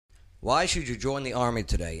Why should you join the Army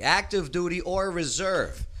today? Active duty or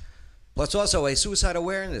reserve? Plus also a suicide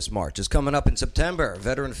awareness march is coming up in September.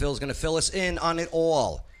 Veteran Phil's going to fill us in on it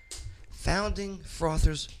all. Founding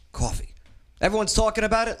Frothers Coffee. Everyone's talking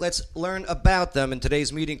about it. Let's learn about them in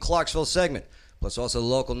today's Meeting Clarksville segment. Plus also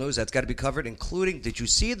local news that's got to be covered, including, did you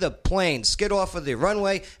see the plane skid off of the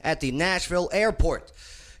runway at the Nashville airport?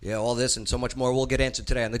 Yeah, all this and so much more we'll get answered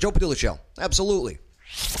today on the Joe Padula Show. Absolutely.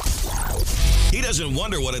 He doesn't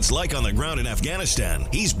wonder what it's like on the ground in Afghanistan.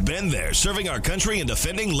 He's been there, serving our country and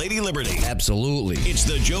defending Lady Liberty. Absolutely. It's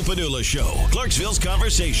the Joe Padula Show, Clarksville's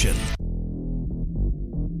conversation.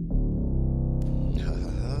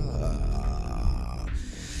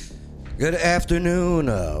 Good afternoon,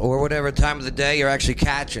 or whatever time of the day you're actually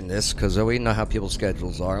catching this, because we know how people's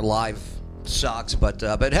schedules are. Live sucks, but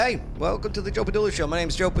hey, welcome to the Joe Padula Show. My name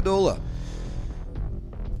is Joe Padula.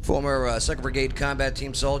 Former 2nd Brigade Combat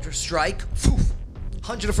Team Soldier, Strike,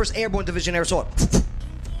 101st Airborne Division Air Assault.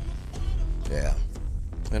 Yeah.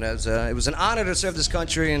 And it was an honor to serve this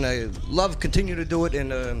country, and I continue to do it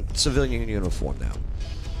in a civilian uniform now.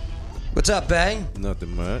 What's up, Bang?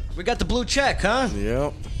 Nothing much. We got the blue check, huh?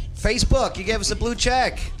 Yep. Facebook, you gave us a blue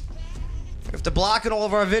check. After blocking all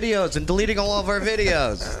of our videos and deleting all of our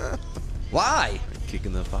videos. Why?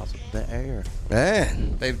 Kicking the fossil the air.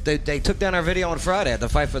 Man, they took down our video on Friday. I had to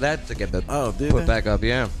fight for that to get put back up,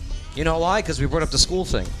 yeah. You know why? Because we brought up the school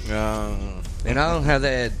thing. You know how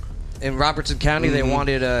they had, in Robertson County they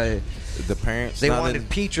wanted the parents. They wanted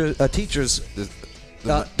teachers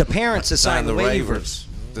the parents to sign the waivers.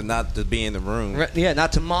 Not to be in the room. Yeah,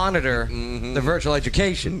 not to monitor the virtual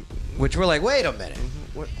education. Which we're like, wait a minute.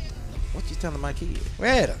 What you telling my kid?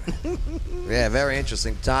 Wait a minute. Yeah, very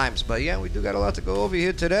interesting times. But yeah, we do got a lot to go over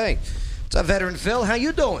here today. What's up, Veteran Phil? How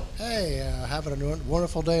you doing? Hey, having a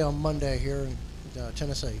wonderful day on Monday here in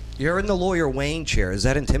Tennessee. You're in the Lawyer Wayne chair. Is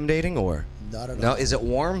that intimidating or? Not at all. No, is it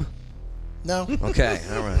warm? No. Okay,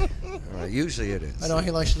 all right. All right. Usually it is. I know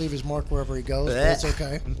he likes to leave his mark wherever he goes, but it's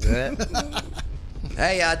okay.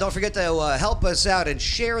 Hey, don't forget to help us out and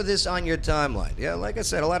share this on your timeline. Yeah, like I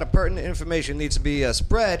said, a lot of pertinent information needs to be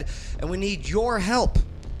spread, and we need your help.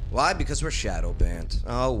 Why? Because we're shadow banned.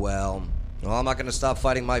 Oh, well, I'm not going to stop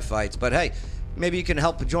fighting my fights, but hey, maybe you can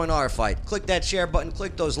help join our fight. Click that share button,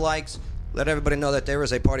 click those likes, let everybody know that there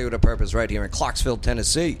is a party with a purpose right here in Clarksville,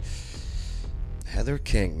 Tennessee. Heather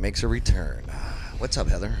King makes a return. What's up,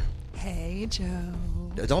 Heather? Hey, Joe.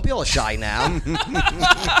 Don't be all shy now.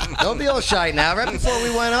 Don't be all shy now. Right before we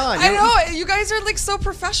went on. I know. You guys are like so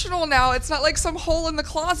professional now. It's not like some hole in the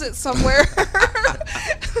closet somewhere.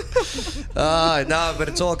 No, but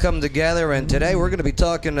it's all come together. And today we're going to be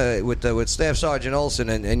talking with Staff Sergeant Olson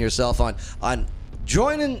and yourself on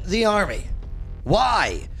joining the Army.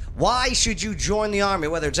 Why? Why should you join the Army?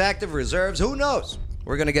 Whether it's active, reserves, who knows?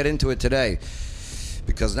 We're going to get into it today.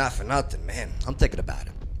 Because not for nothing, man, I'm thinking about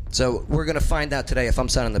it. So we're going to find out today if I'm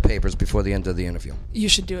signing the papers before the end of the interview. You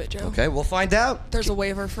should do it, Joe. Okay, we'll find out. There's a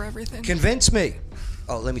waiver for everything. Convince me.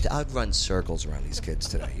 Oh, I'd run circles around these kids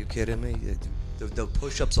today. You kidding me? The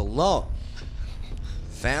push-ups alone.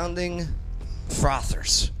 Founding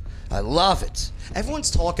Frothers. I love it.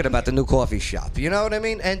 Everyone's talking about the new coffee shop. You know what I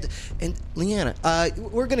mean? And Leanna,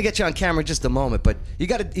 we're going to get you on camera in just a moment, but you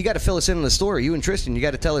got to fill us in on the story. You and Tristan, you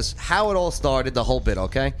got to tell us how it all started, the whole bit,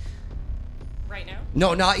 okay? Right now?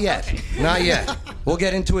 No, not yet. Okay. Not yet. We'll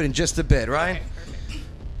get into it in just a bit, right? Okay, perfect.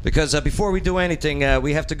 Because before we do anything,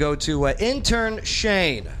 we have to go to intern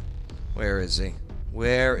Shane. Where is he?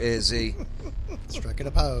 Where is he? Striking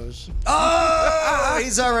a pose. Oh,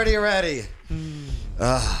 he's already ready.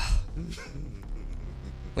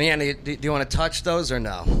 Leanna, do you want to touch those or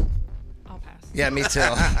no? I'll pass. Yeah, me too.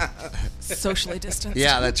 Socially distanced.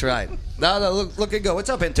 Yeah, that's right. No, look and go. What's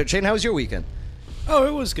up, intern Shane? How was your weekend? Oh,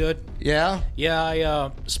 it was good. Yeah? Yeah,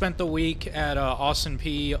 I spent the week at Austin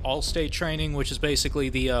P All-State Training, which is basically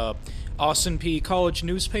the Austin P College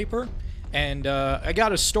newspaper. And I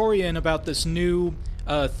got a story in about this new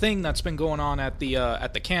thing that's been going on at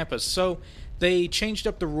the campus. So they changed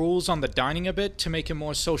up the rules on the dining a bit to make it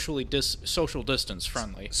more social distance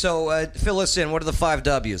friendly. So fill us in. What are the 5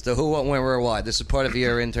 W's? The who, what, when, where, why. This is part of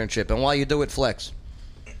your internship. And while you do it, flex.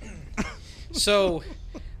 So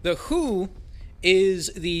the who is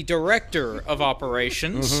the director of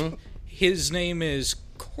operations. Mm-hmm. His name is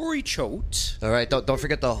Corey Choate. All right, don't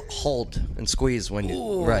forget to hold and squeeze when you...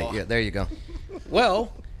 Ooh. Right, yeah, there you go.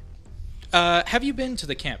 Well, have you been to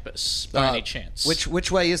the campus by any chance?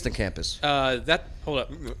 Which way is the campus? Hold up.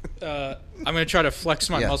 I'm going to try to flex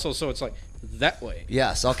my muscles so it's like that way.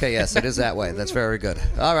 Yes. Okay. Yes, it is that way. That's very good.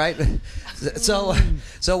 All right. So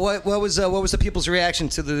what was the people's reaction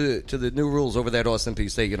to the new rules over there at Austin Peay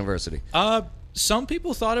State University? Some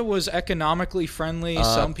people thought it was economically friendly.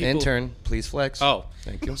 Some people intern, please flex. Oh,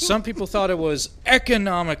 thank you. Some people thought it was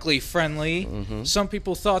economically friendly. Mm-hmm. Some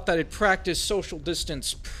people thought that it practiced social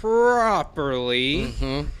distance properly.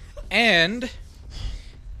 Mm-hmm. And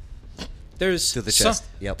there's To the chest.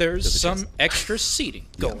 Yep, to there's the some chest. extra seating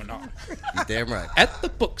going on You're damn right. at the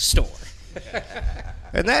bookstore.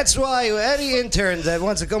 And that's why any intern that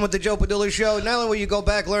wants to come with the Joe Padula Show, not only will you go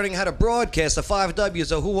back learning how to broadcast the 5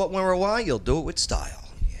 W's of who, what, when, or why, you'll do it with style.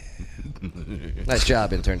 Yeah. Nice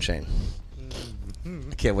job, intern Shane.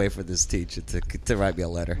 I can't wait for this teacher to write me a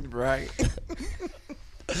letter. Right.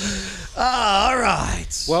 All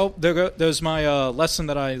right. Well, there's my lesson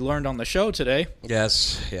that I learned on the show today.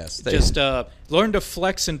 Yes. Just learn to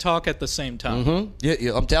flex and talk at the same time.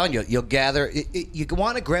 Mm-hmm. I'm telling you, you'll gather. You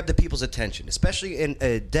want to grab the people's attention, especially in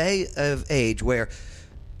a day of age where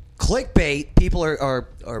clickbait, people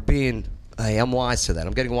are being. I am wise to that.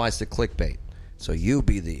 I'm getting wise to clickbait. So you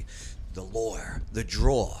be the lure, the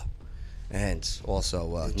draw, and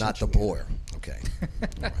also not the bore. Okay. All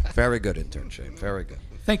right. Very good, intern Shane. Very good.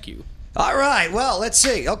 Thank you. All right. Well, let's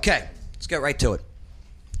see. Okay. Let's get right to it.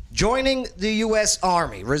 Joining the U.S.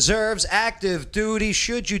 Army Reserves active duty.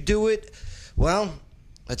 Should you do it? Well,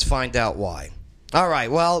 let's find out why. All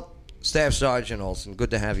right. Well, Staff Sergeant Olson,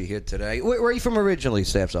 good to have you here today. Where are you from originally,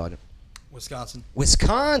 Staff Sergeant? Wisconsin.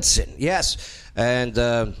 Wisconsin. Yes. And,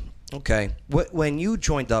 okay. When you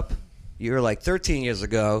joined up, you were like 13 years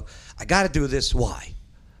ago. I got to do this. Why?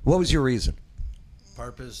 What was your reason?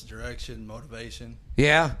 Purpose, direction, motivation,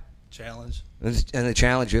 Yeah. challenge. And the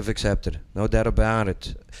challenge you've accepted, no doubt about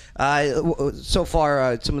it. So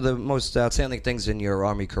far, some of the most outstanding things in your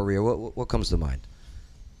Army career, what comes to mind?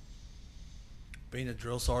 Being a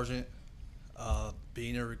drill sergeant,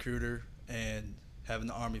 being a recruiter, and having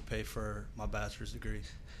the Army pay for my bachelor's degree.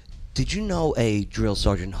 Did you know a drill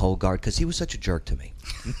sergeant Hogard? Because he was such a jerk to me.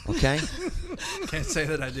 Okay? Can't say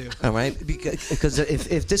that I do. All right? Because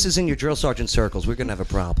if this is in your drill sergeant circles, we're going to have a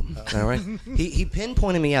problem. All right? He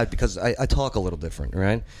pinpointed me out because I talk a little different,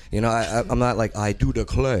 right? You know, I'm not like, I do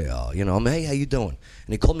declare. You know, I'm, hey, how you doing?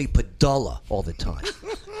 And he called me Padula all the time.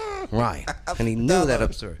 Right. And he knew that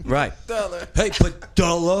absurd. Right. Hey,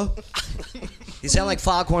 Padula. You sound like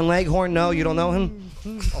Foghorn Leghorn. No, you don't know him?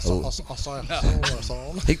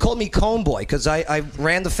 He called me Cone Boy because I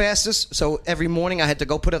ran the fastest, so every morning I had to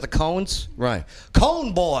go put out the cones. Right.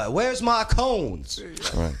 Cone Boy, where's my cones?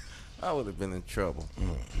 Right. I would have been in trouble.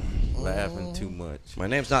 Laughing too much. My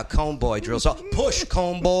name's not Cone Boy, drill sergeant. Push,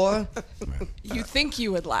 Cone Boy. You think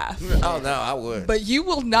you would laugh, Oh, no, I would. but you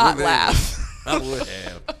will not laugh. I would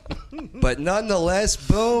have. But nonetheless,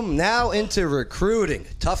 boom, now into recruiting.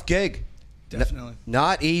 Tough gig. Definitely.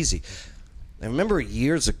 Not easy. I remember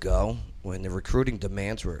years ago when the recruiting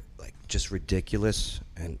demands were like just ridiculous,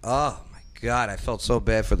 and oh my God, I felt so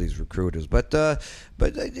bad for these recruiters. But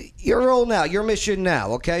your role now, your mission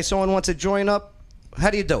now. Okay, someone wants to join up.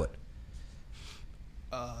 How do you do it?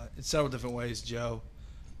 In several different ways, Joe.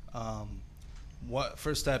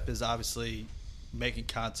 First step is obviously making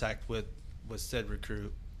contact with said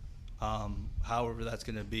recruit. However that's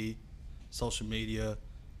going to be, social media.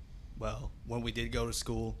 Well, when we did go to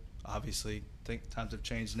school, obviously, I think times have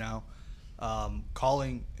changed now.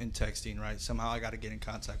 Calling and texting, right? Somehow I got to get in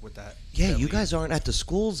contact with that. Yeah, you guys aren't at the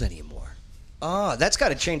schools anymore. Oh, that's got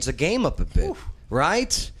to change the game up a bit,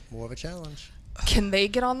 right? More of a challenge. Can they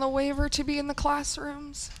get on the waiver to be in the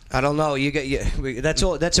classrooms? I don't know. That's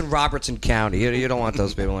all. That's in Robertson County. You don't want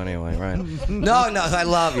those people anyway, right? No. I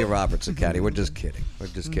love you, Robertson County. We're just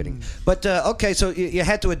kidding. But okay, so you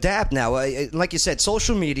had to adapt now. Like you said,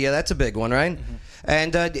 social media. That's a big one, right? Mm-hmm.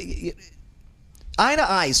 And eye to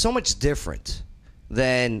eye is so much different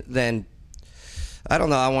than I don't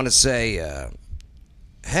know. I want to say,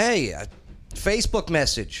 hey, Facebook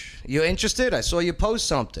message. You interested? I saw you post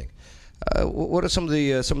something. What are some of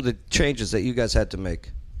the changes that you guys had to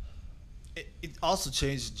make? It also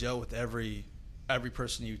changes, Joe, with every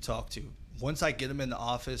person you talk to. Once I get them in the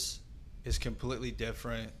office, it's completely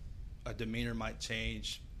different. A demeanor might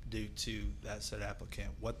change due to that said applicant,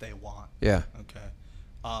 what they want. Yeah. Okay.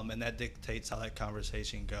 And that dictates how that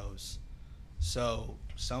conversation goes. So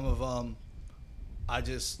some of them, I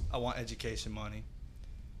want education money,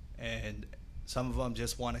 and some of them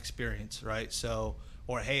just want experience, right? So,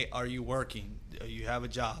 or hey, are you working? You have a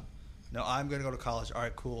job? No, I'm going to go to college. All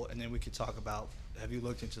right, cool. And then we can talk about, have you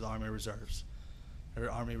looked into the Army Reserves or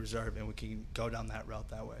Army Reserve, and we can go down that route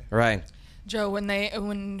that way. Right. Joe,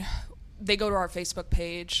 when they go to our Facebook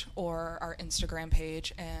page or our Instagram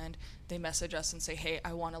page and they message us and say, hey,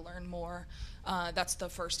 I want to learn more. That's the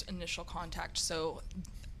first initial contact. So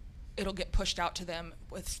it'll get pushed out to them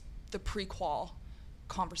with the pre-qual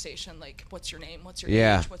conversation, like what's your name, what's your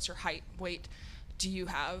age, what's your height, weight, do you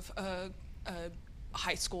have a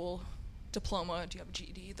high school diploma, do you have a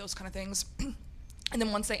GED, those kind of things. And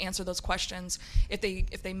then once they answer those questions, if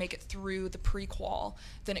they make it through the pre-qual,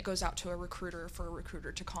 then it goes out to a recruiter for a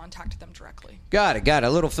recruiter to contact them directly. Got it. A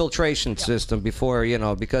little filtration system before,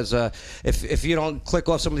 because if you don't click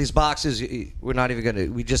off some of these boxes, we're not even going to,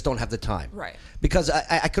 we just don't have the time. Right. Because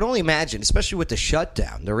I could only imagine, especially with the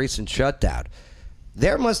shutdown, the recent shutdown,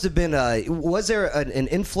 there must have been was there an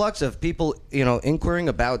influx of people, inquiring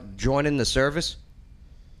about joining the service?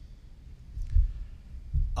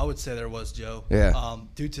 I would say there was, Joe. Yeah.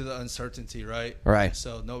 Due to the uncertainty, right? Right.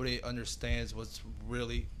 So nobody understands what's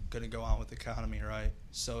really going to go on with the economy, right?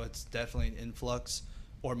 So it's definitely an influx,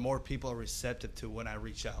 or more people are receptive to when I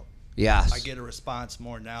reach out. Yes. I get a response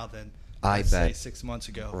more now than, I say, bet. 6 months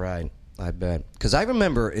ago. Right. I bet. Because I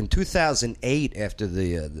remember in 2008, after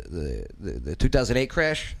the 2008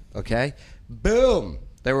 crash, okay, boom,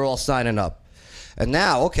 they were all signing up. And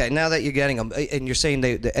now, now that you're getting them, and you're saying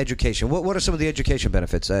the education, what are some of the education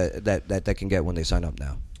benefits that they can get when they sign up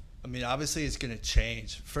now? I mean, obviously it's going to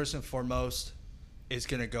change. First and foremost, it's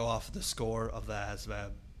going to go off the score of the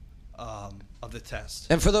ASVAB, of the test.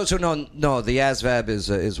 And for those who don't know, the ASVAB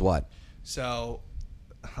is what? So,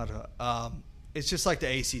 it's just like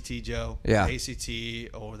the ACT, Joe. Yeah. The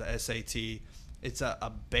ACT or the SAT. It's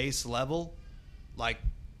a base level, like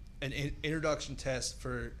an introduction test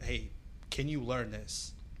for, hey, can you learn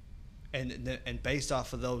this? And based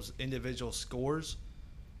off of those individual scores,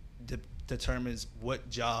 determines what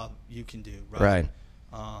job you can do. Right.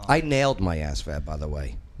 I nailed my ASVAB, by the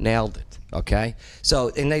way. Nailed it. Okay. So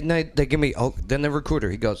and they give me. Oh, then the recruiter,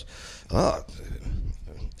 he goes, oh.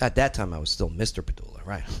 At that time I was still Mr. Padula,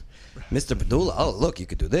 right? Mr. Padula. Oh, look, you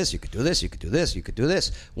could do this. You could do this. You could do this. You could do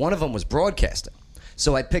this. One of them was broadcasting.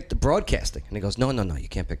 So I picked the broadcasting, and he goes, no, you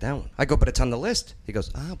can't pick that one. I go, but it's on the list. He goes,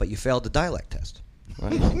 but you failed the dialect test.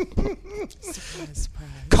 Right? Surprise.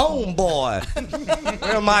 Cone boy.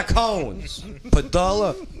 Where are my cones?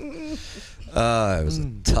 Padula. It was a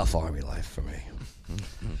tough Army life for me.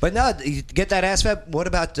 But now, you get that ASVAB. What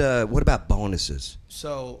about bonuses?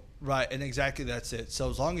 So, right, and exactly that's it. So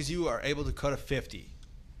as long as you are able to cut a 50,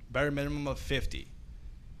 bare minimum of 50,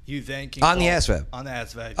 you then can on the ASVAB. On the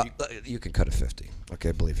ASVAB, you can cut a 50.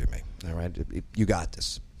 Okay, believe you me. All right, you got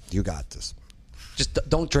this. You got this. Just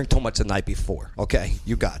don't drink too much the night before. Okay,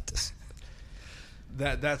 you got this.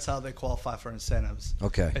 That's how they qualify for incentives.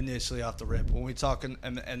 Okay. Initially off the rip, when we talking,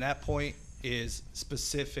 and that point is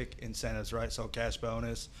specific incentives, right? So cash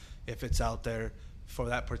bonus, if it's out there for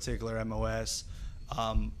that particular MOS,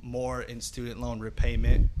 more in student loan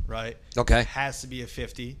repayment, right? Okay. It has to be a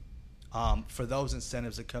 50. For those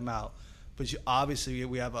incentives that come out. But obviously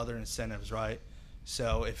we have other incentives, right?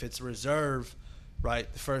 So if it's reserve,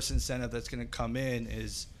 right, the first incentive that's going to come in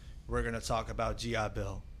is we're going to talk about GI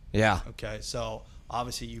Bill. Yeah. Okay, so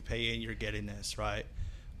obviously you pay in, you're getting this, right?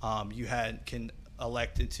 You can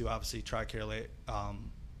elect into obviously TRICARE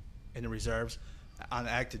in the reserves. On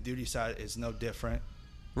the active duty side, it's no different.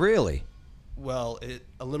 Really? Well,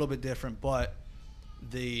 a little bit different, but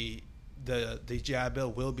the GI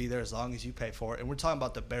Bill will be there as long as you pay for it, and we're talking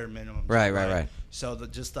about the bare minimum. Right. So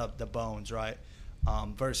just the bones, right?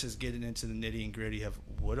 Versus getting into the nitty and gritty of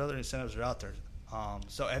what other incentives are out there.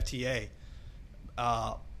 So FTA,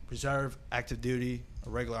 reserve, active duty,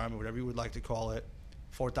 or regular Army, whatever you would like to call it,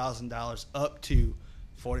 $4,000 up to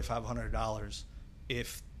 $4,500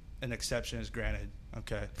 if an exception is granted.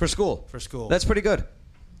 Okay. For school. That's pretty good.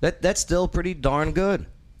 That's still pretty darn good.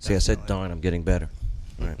 See, I said darn. I'm getting better.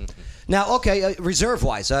 Right. Now, okay,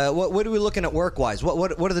 reserve-wise, what are we looking at work-wise?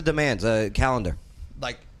 What are the demands? Calendar.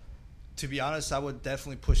 Like, to be honest, I would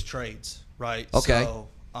definitely push trades, right? Okay. So,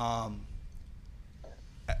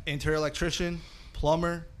 interior electrician,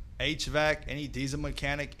 plumber, HVAC, any diesel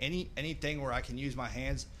mechanic, anything where I can use my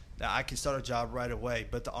hands that I can start a job right away.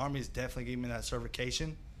 But the Army is definitely giving me that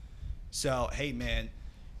certification. So, hey, man,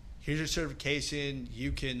 here's your certification.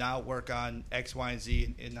 You can now work on X, Y, and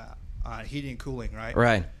Z in heating and cooling, right?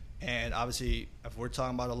 Right. And obviously, if we're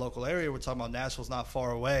talking about a local area, we're talking about Nashville's not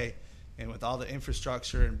far away. And with all the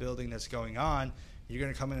infrastructure and building that's going on, you're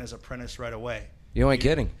going to come in as apprentice right away. You ain't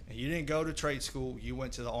kidding. You didn't go to trade school. You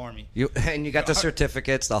went to the Army. And you got the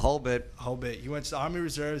certificates, the whole bit. You went to the Army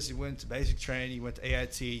Reserves. You went to basic training. You went to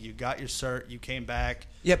AIT. You got your cert. You came back.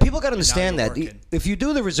 Yeah, people got to understand that. Working. If you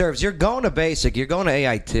do the reserves, you're going to basic. You're going to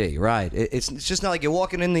AIT, right? It's just not like you're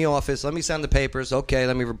walking in the office. Let me sign the papers. Okay,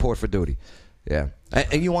 let me report for duty. Yeah.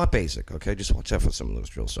 And you want basic, okay? Just watch out for some of those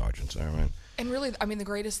drill sergeants, all right? And really, I mean, the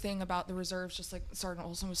greatest thing about the reserves, just like Sergeant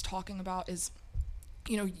Olson was talking about, is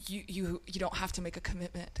you don't have to make a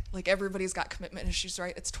commitment. Like, everybody's got commitment issues,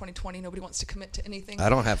 right? It's 2020. Nobody wants to commit to anything. I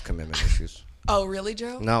don't have commitment issues. Oh, really,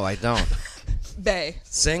 Joe? No, I don't. Bae.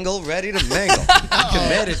 Single, ready to mingle. I'm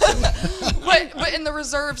committed to it. But in the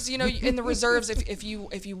reserves, if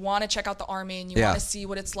you want to check out the Army and you want to see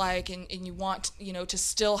what it's like, and you want, to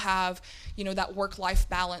still have, that work-life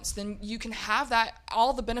balance, then you can have that,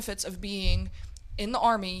 all the benefits of being in the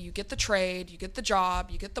Army. You get the trade, you get the job,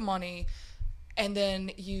 you get the money, and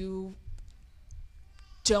then you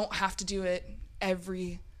don't have to do it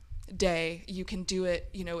every day. You can do it,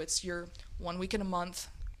 it's your 1 week in a month,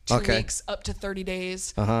 2 weeks, up to 30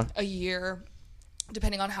 days, a year,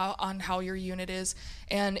 depending on how your unit is.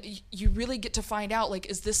 And you really get to find out, like,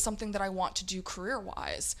 is this something that I want to do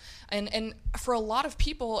career-wise? And for a lot of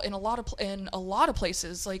people in a lot of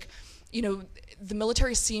places, like, the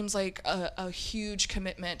military seems like a huge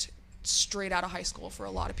commitment straight out of high school for a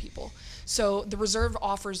lot of people. So the reserve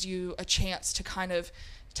offers you a chance to kind of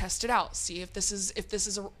test it out, see if this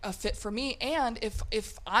is a fit for me, and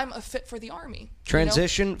if I'm a fit for the Army.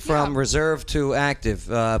 Transition from reserve to active,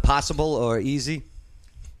 possible or easy?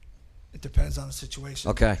 It depends on the situation.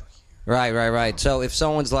 Okay. Right. So if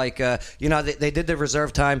someone's like, they did the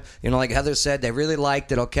reserve time, like Heather said, they really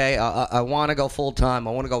liked it. Okay, I want to go full time.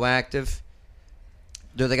 I want to go active.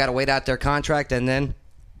 Do they got to wait out their contract and then?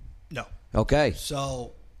 No. Okay.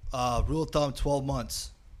 So, rule of thumb: 12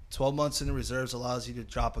 months. 12 months in the reserves allows you to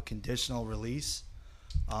drop a conditional release,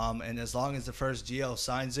 and as long as the first GO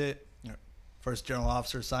signs it, first general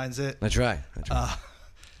officer signs it. That's right.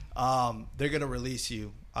 They're gonna release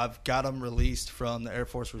you. I've got them released from the Air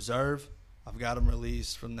Force Reserve. I've got them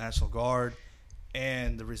released from the National Guard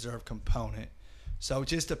and the reserve component. So it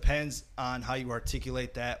just depends on how you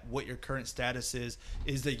articulate that, what your current status is.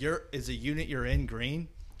 Is the unit you're in green,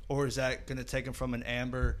 or is that going to take them from an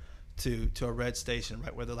amber to a red station,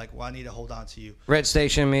 right? Where they're like, well, I need to hold on to you. Red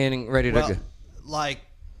station meaning ready to go. Like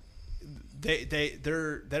they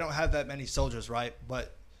don't have that many soldiers, right?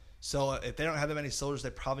 But so if they don't have that many soldiers,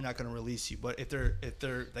 they're probably not going to release you. But if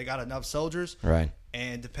they got enough soldiers, right?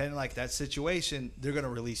 And depending like that situation, they're going to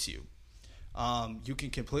release you. You can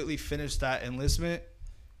completely finish that enlistment,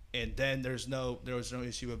 and then there was no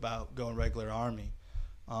issue about going regular Army.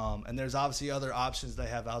 And there's obviously other options they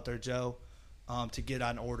have out there, Joe, to get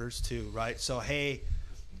on orders too, right? So hey,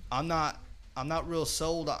 I'm not real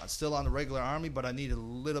sold still on the regular Army, but I need a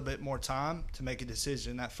little bit more time to make a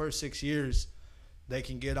decision. That first 6 years, they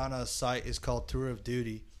can get on a site is called Tour of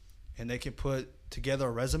Duty, and they can put together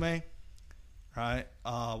a resume. Right.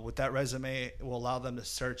 With that resume, it will allow them to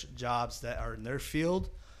search jobs that are in their field,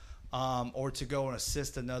 or to go and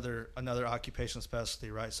assist another occupational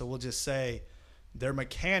specialty. Right. So we'll just say they're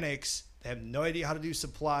mechanics. They have no idea how to do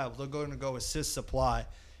supply. They're going to go assist supply,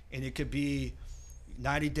 and it could be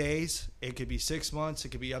 90 days. It could be 6 months. It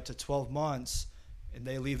could be up to 12 months, and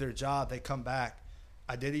they leave their job. They come back.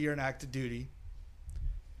 I did a year in active duty.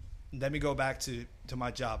 Let me go back to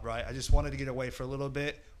my job. Right. I just wanted to get away for a little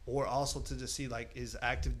bit. Or also to just see, like, is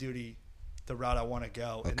active duty the route I want to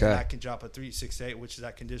go? And then I can drop a 368, which is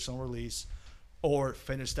that conditional release, or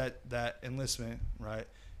finish that enlistment, right,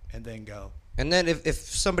 and then go. And then if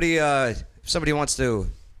somebody wants to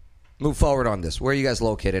move forward on this, where are you guys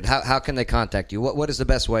located? How can they contact you? What is the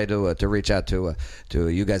best way to reach out to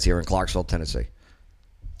you guys here in Clarksville, Tennessee?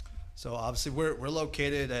 So obviously we're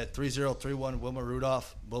located at 3031 Wilma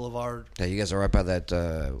Rudolph Boulevard. Yeah, you guys are right by that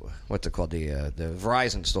what's it called, the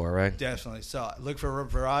Verizon store, right? Definitely. So look for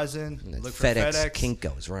Verizon, look for FedEx, FedEx,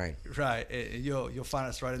 Kinko's, right? Right. You'll find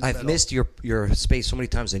us right in the middle. I've missed your space so many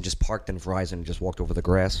times and just parked in Verizon and just walked over the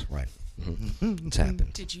grass. Right. Mm-hmm. It's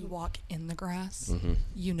happened. Did you walk in the grass? Mm-hmm.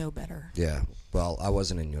 You know better. Yeah. Well, I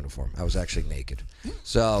wasn't in uniform. I was actually naked.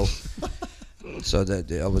 So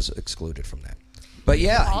that I was excluded from that. But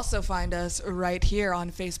yeah. You can also find us right here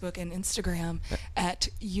on Facebook and Instagram at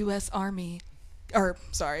U.S. Army. Or,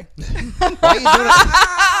 sorry. Why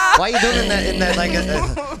are you doing that in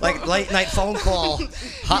that like late night phone call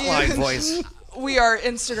hotline voice? We are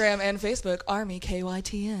Instagram and Facebook, Army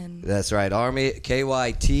KYTN. That's right, Army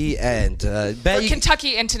KYTN. Or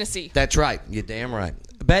Kentucky and Tennessee. That's right. You're damn right.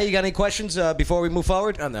 Bay, you got any questions before we move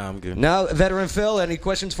forward? No, I'm good. No? Veteran Phil, any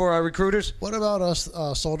questions for our recruiters? What about us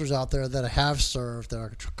soldiers out there that have served, that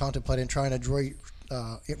are contemplating trying to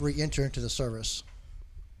re-enter into the service?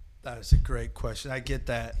 That is a great question. I get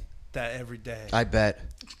that every day. I bet.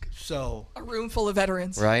 So A room full of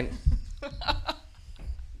veterans. Right?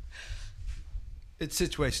 it's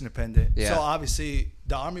situation dependent. Yeah. So obviously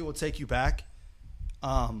the Army will take you back,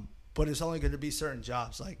 but it's only going to be certain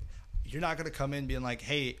jobs. Like you're not going to come in being like,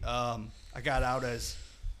 hey, I got out as,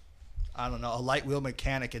 I don't know, a light wheel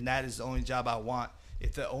mechanic, and that is the only job I want.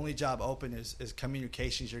 If the only job open is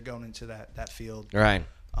communications, you're going into that field. Right.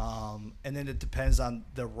 And then it depends on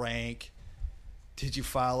the rank. Did you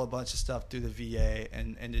file a bunch of stuff through the VA?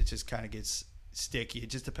 And it just kind of gets sticky. It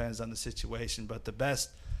just depends on the situation. But the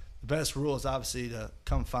best rule is obviously to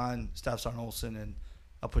come find Staff Sergeant Olson, and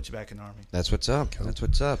I'll put you back in the Army. That's what's up. That's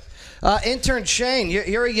what's up. Intern Shane,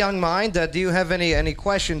 you're a young mind. Do you have any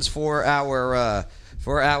questions for our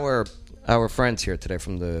friends here today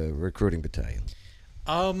from the recruiting battalion?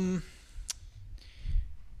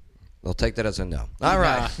 We'll take that as a no. All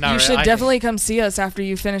right. You should definitely come see us after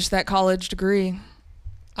you finish that college degree.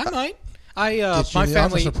 I might. My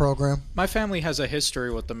family program. My family has a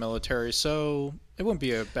history with the military, so it wouldn't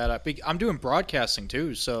be a bad idea. I'm doing broadcasting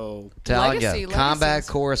too, so Telling Legacy, you, combat legacies.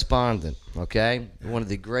 correspondent. Okay, one of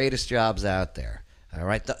the greatest jobs out there. All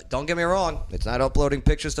right, don't get me wrong. It's not uploading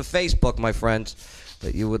pictures to Facebook, my friends,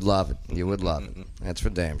 but you would love it. You would love it. That's for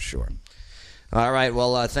damn sure. All right.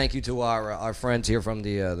 Well, thank you to our friends here from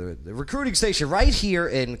the recruiting station right here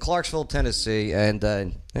in Clarksville, Tennessee, and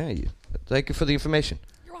thank you for the information.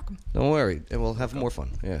 You're welcome. Don't worry, and we'll have more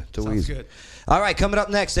fun. Yeah, too Sounds easy. good. All right, coming up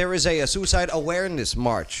next, there is a suicide awareness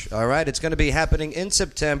march. All right, it's going to be happening in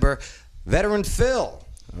September. Veteran Phil,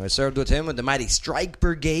 I served with him with the mighty Strike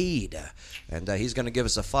Brigade, and he's going to give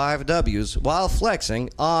us the 5 W's while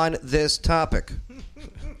flexing on this topic.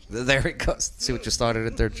 There it goes. See what you started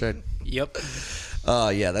at there, Chad? yep.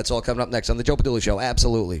 Yeah, that's all coming up next on the Joe Padula Show.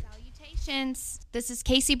 Absolutely. Salutations. This is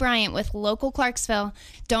Casey Bryant with Local Clarksville.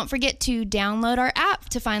 Don't forget to download our app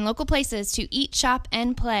to find local places to eat, shop,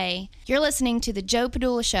 and play. You're listening to the Joe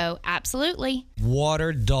Padula Show. Absolutely.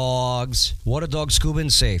 Water dogs scuba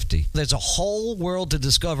and safety. There's a whole world to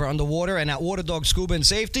discover underwater, and at Water Dog Scuba and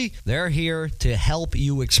Safety, they're here to help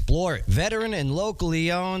you explore it. Veteran and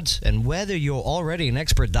locally owned, and whether you're already an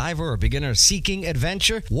expert diver or beginner seeking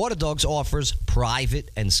adventure, Water Dogs offers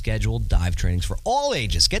private and scheduled dive trainings for all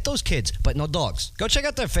ages. Get those kids, but no dogs. Go check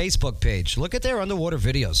out their Facebook page. Look at their underwater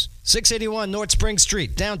videos. 681 North Spring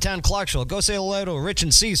Street, downtown Clarksville. Go say hello to Rich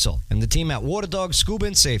and Cecil and the team at Water Dog Scuba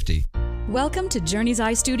and Safety. Welcome to Journey's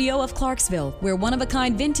Eye Studio of Clarksville, where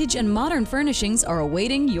one-of-a-kind vintage and modern furnishings are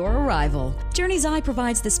awaiting your arrival. Journey's Eye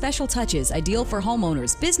provides the special touches ideal for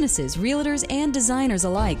homeowners, businesses, realtors, and designers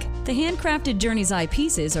alike. The handcrafted Journey's Eye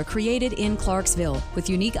pieces are created in Clarksville, with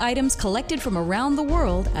unique items collected from around the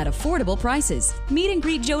world at affordable prices. Meet and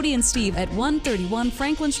greet Jody and Steve at 131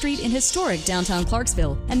 Franklin Street in historic downtown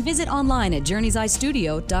Clarksville, and visit online at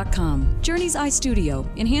journeyseyestudio.com. Journey's Eye Studio,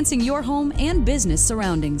 enhancing your home and business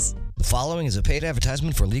surroundings. The following is a paid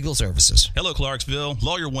advertisement for legal services. Hello, Clarksville.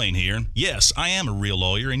 Lawyer Wayne here. Yes, I am a real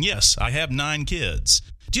lawyer, and yes, I have 9 kids.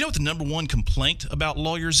 Do you know what the number one complaint about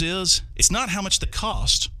lawyers is? It's not how much they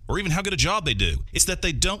cost or even how good a job they do. It's that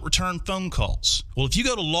they don't return phone calls. Well, if you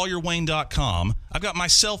go to lawyerwayne.com, I've got my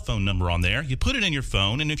cell phone number on there. You put it in your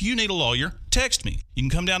phone, and if you need a lawyer, text me. You can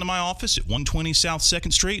come down to my office at 120 South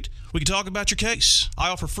 2nd Street. We can talk about your case. I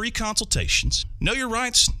offer free consultations. Know your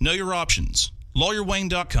rights, know your options.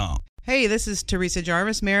 lawyerwayne.com. Hey, this is Teresa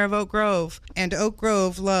Jarvis, Mayor of Oak Grove, and Oak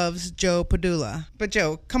Grove loves Joe Padula. But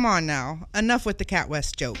Joe, come on now. Enough with the Cat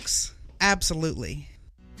West jokes. Absolutely.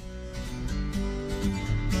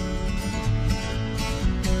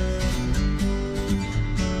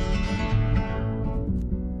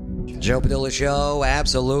 Joe Padula Show,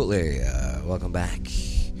 absolutely. Welcome back.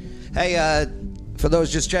 Hey, for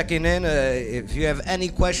those just checking in, if you have any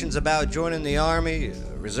questions about joining the Army,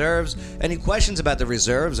 reserves, any questions about the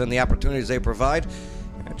reserves and the opportunities they provide,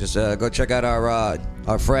 just go check out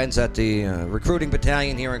our friends at the recruiting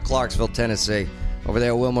battalion here in Clarksville, Tennessee, over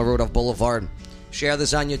there at Wilma Rudolph Boulevard. Share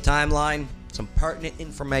this on your timeline. Some pertinent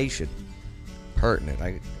information. Pertinent.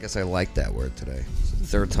 I guess I like that word today. It's the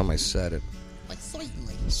third time I said it. Like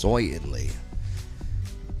certainly. Certainly.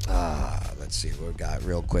 Let's see what we got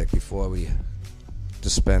real quick before we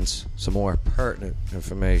dispense some more pertinent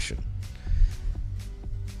information.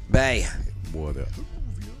 Bay. What up?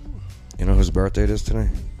 You know whose birthday it is today?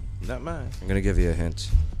 Not mine. I'm going to give you a hint.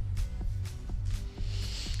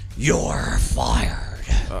 You're fired.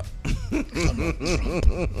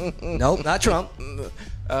 Nope, not Trump.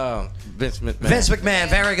 Vince McMahon. Vince McMahon.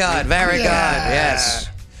 Very good. Very good. Yes.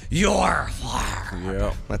 Your fire.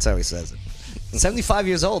 Yeah. That's how he says it. 75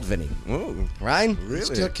 years old, Vinny. Ooh, Right? really?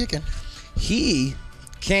 Still kicking. He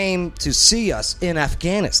came to see us in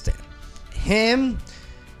Afghanistan. Him,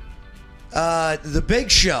 the Big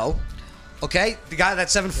Show, okay? The guy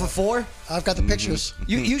that's 7'4". I've got the pictures.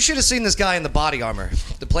 You should have seen this guy in the body armor,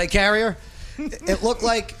 the plate carrier. It looked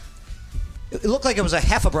like it was a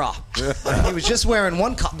half a bra. He was just wearing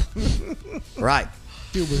one cup. Right.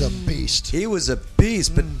 Dude was a beast. He was a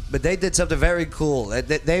beast, but they did something very cool.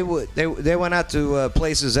 They went out to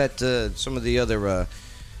places that some of the others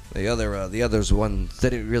ones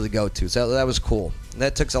didn't really go to. So that was cool.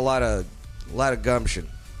 That took a lot of gumption,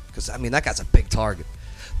 because I mean that guy's a big target.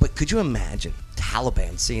 But could you imagine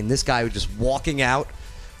Taliban seeing this guy just walking out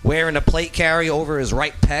wearing a plate carrier over his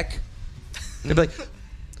right pec? They'd be like,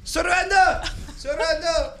 "Surrender!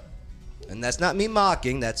 Surrender!" And that's not me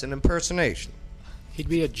mocking. That's an impersonation. He'd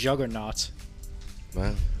be a juggernaut.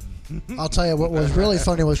 Well, I'll tell you what was really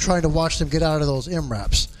funny was trying to watch them get out of those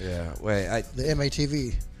MRAPs. yeah. Wait, The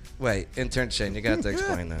MATV. intern Shane, you got to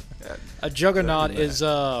explain that. A juggernaut is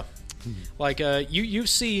like you've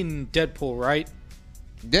seen Deadpool, right?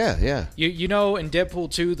 Yeah. You know in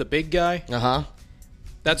Deadpool 2 the big guy? Uh-huh.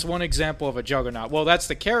 That's one example of a juggernaut. Well, that's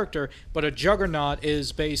the character, but a juggernaut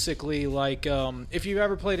is basically like if you've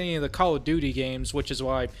ever played any of the Call of Duty games, which is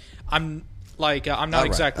why I'm not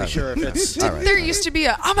exactly sure if it's. There used to be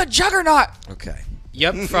I'm a juggernaut. Okay.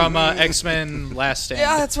 Yep, from X-Men Last Stand.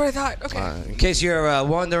 Yeah, that's what I thought. Okay. In case you're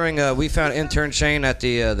wondering, we found intern Shane at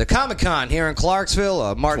the Comic-Con here in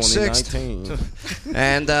Clarksville, March 6th. 2019.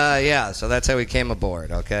 And, so that's how we came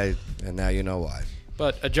aboard, okay? And now you know why.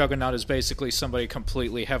 But a juggernaut is basically somebody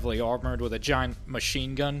completely heavily armored with a giant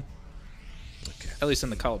machine gun. Okay. At least in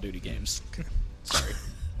the Call of Duty games. Sorry.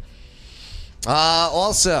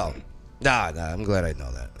 Also, I'm glad I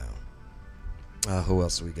know that now. Who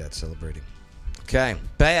else do we got celebrating? Okay.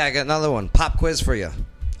 Bay, I got another one. Pop quiz for you.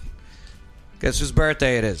 Guess whose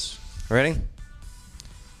birthday it is? Ready?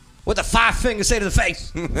 What the 5 fingers say to the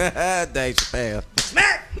face? Dave Chappelle.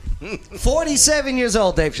 Smack! 47 years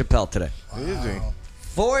old, Dave Chappelle today. Is he?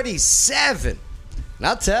 47. And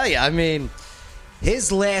I'll tell you, I mean,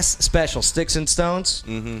 his last special, Sticks and Stones,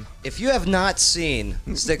 if you have not seen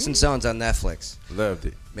Sticks and Stones on Netflix, Loved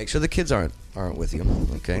it. make sure the kids aren't with you,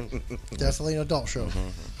 okay? Definitely an adult show.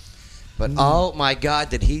 But oh my God,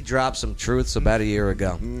 did he drop some truths about a year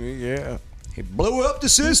ago? Yeah. He blew up the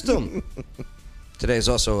system. Today is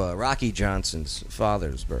also Rocky Johnson's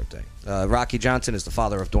father's birthday. Rocky Johnson is the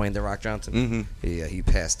father of Dwayne "The Rock" Johnson. He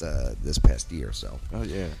passed this past year, so. Oh,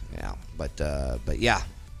 yeah. Yeah, but yeah,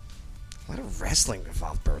 a lot of wrestling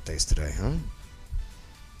involved birthdays today, huh?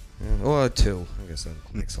 Yeah, or 2. I guess that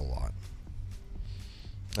makes a lot.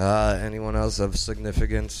 Anyone else of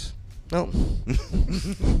significance? No.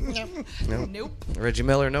 No. Nope. Reggie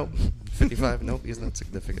Miller? Nope. 55? Nope. He's not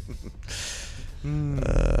significant.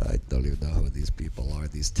 I don't even know who these people are.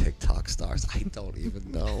 These TikTok stars. I don't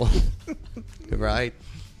even know. Right?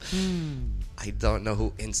 I don't know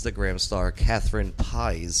who Instagram star Catherine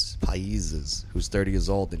Pies is, who's 30 years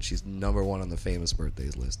old, and she's number 1 on the famous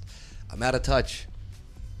birthdays list. I'm out of touch.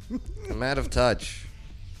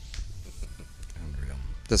 Unreal.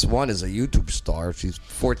 This one is a YouTube star. She's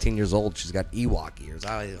 14 years old. She's got Ewok ears.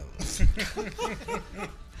 I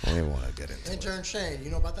don't even want to get into it. Intern Shane, you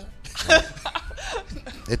know about that?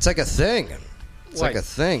 It's like a thing. It's like a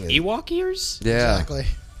thing. Ewok ears? Yeah. Exactly.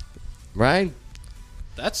 Right?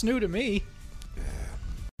 That's new to me.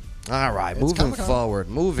 All right, It's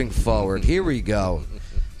moving forward. Here we go.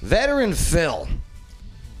 Veteran Phil.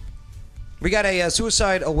 We got a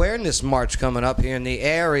suicide awareness march coming up here in the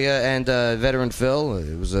area, and Veteran Phil,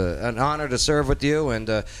 it was an honor to serve with you, and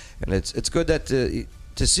it's good that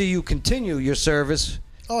to see you continue your service.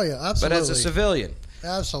 Oh yeah, absolutely. But as a civilian.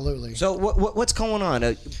 Absolutely. So what's going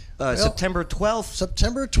on? September 12th?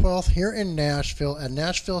 September 12th here in Nashville at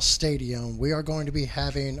Nashville Stadium, we are going to be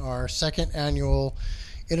having our 2nd annual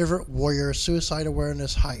Introvert Warrior Suicide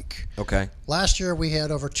Awareness Hike. Okay. Last year we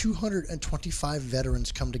had over 225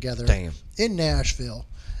 veterans come together in Nashville,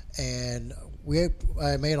 and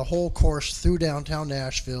I made a whole course through downtown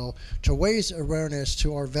Nashville to raise awareness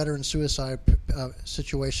to our veteran suicide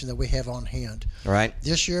situation that we have on hand. All right.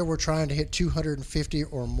 This year we're trying to hit 250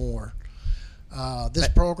 or more. This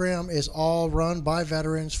program is all run by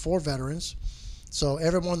veterans for veterans, so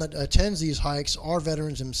everyone that attends these hikes are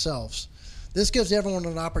veterans themselves. This gives everyone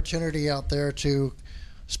an opportunity out there to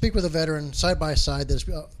speak with a veteran side by side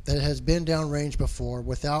that has been downrange before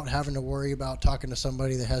without having to worry about talking to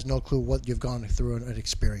somebody that has no clue what you've gone through and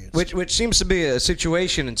experienced. Which seems to be a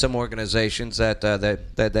situation in some organizations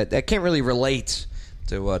that can't really relate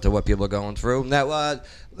to what people are going through. Now,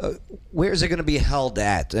 where is it going to be held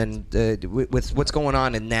at? And with what's going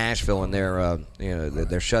on in Nashville and their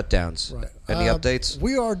their shutdowns, Right. Any updates?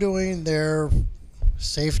 We are doing their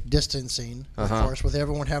safe distancing, of course, with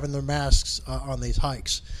everyone having their masks on these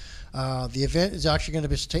hikes. The event is actually going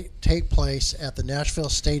to take place at the Nashville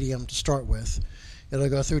Stadium to start with. It'll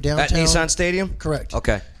go through downtown. At Nissan Stadium? Correct.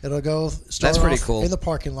 Okay. It'll go That's pretty cool. in the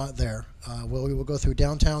parking lot there. We will go through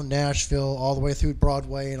downtown Nashville, all the way through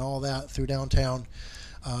Broadway and all that through downtown.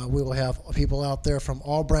 We will have people out there from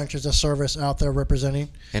all branches of service out there representing.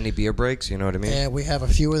 Any beer breaks? You know what I mean? And we have a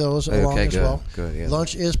few of those along as good, well. Good, yeah.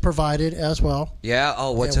 Lunch is provided as well. Yeah.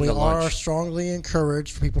 Oh, what's in the We are lunch? strongly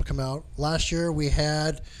encouraged for people to come out. Last year we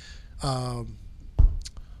had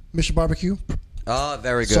Mission Barbecue. Oh,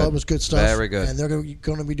 very good. So it was good stuff. Very good. And they're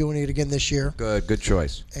going to be doing it again this year. Good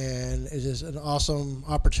choice. And it is an awesome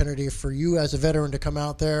opportunity for you as a veteran to come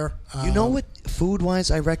out there. You know what,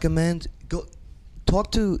 food-wise, I recommend? Go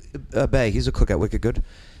talk to Bay. He's a cook at Wicked Good.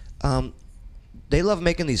 They love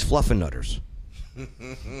making these fluffernutters.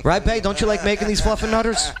 Right, Bay? Don't you like making these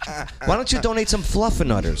fluffernutters? Why don't you donate some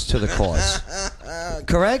fluffernutters to the cause?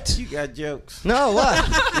 Correct? You got jokes. No, what?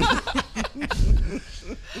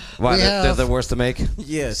 Why, they're the worst to make?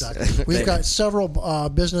 Yes. Exactly. We've got several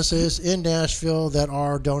businesses in Nashville that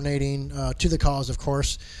are donating to the cause, of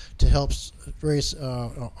course, to help raise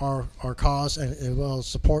our cause and as well as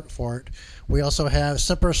support for it. We also have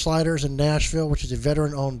Semper Sliders in Nashville, which is a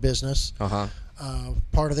veteran-owned business.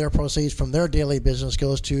 Part of their proceeds from their daily business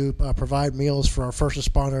goes to provide meals for our first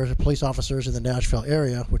responders and police officers in the Nashville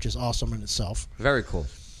area, which is awesome in itself. Very cool.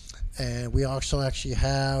 And we also actually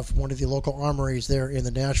have one of the local armories there in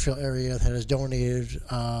the Nashville area that has donated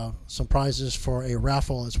some prizes for a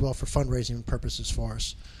raffle as well for fundraising purposes for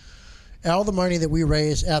us. All the money that we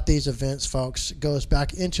raise at these events, folks, goes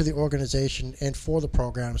back into the organization and for the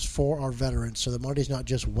programs for our veterans. So the money's not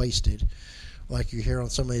just wasted like you hear on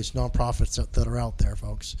some of these nonprofits that are out there,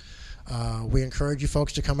 folks. We encourage you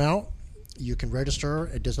folks to come out. You can register.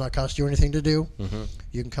 It does not cost you anything to do.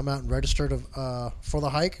 You can come out and register for the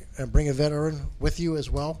hike and bring a veteran with you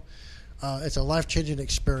as well. It's a life-changing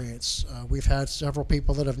experience. We've had several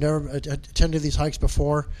people that have never attended these hikes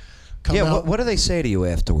before come out. What do they say to you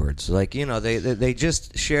afterwards? Like, they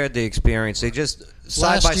just shared the experience. They just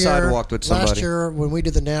side-by-side walked with somebody. Last year when we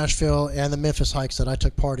did the Nashville and the Memphis hikes that I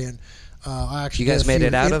took part in, I actually you guys made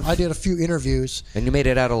it out of? I did a few interviews. And you made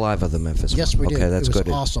it out alive of the Memphis Yes, one. we did. Okay, that's it was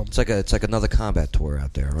good. Awesome. It's like another combat tour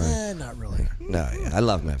out there, right? Not really. No, I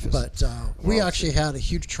love Memphis. But we actually had a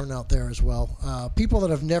huge turnout there as well. People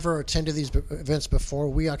that have never attended these events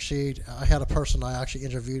before, I had a person I actually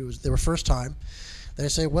interviewed. It was their first time. They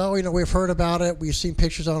say, well, we've heard about it. We've seen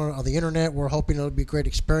pictures on the internet. We're hoping it'll be a great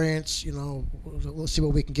experience. Let's see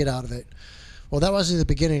what we can get out of it. Well, that was the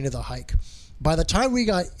beginning of the hike. By the time we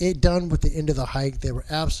got it done with the end of the hike, they were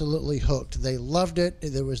absolutely hooked. They loved it.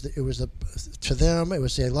 To them, it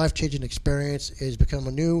was a life-changing experience. It has become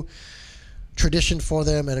a new tradition for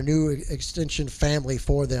them and a new extension family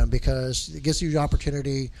for them because it gives you the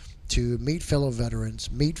opportunity to meet fellow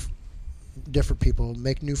veterans, meet different people,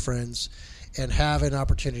 make new friends, and have an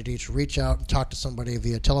opportunity to reach out and talk to somebody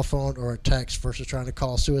via telephone or a text versus trying to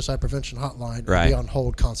call a suicide prevention hotline and be on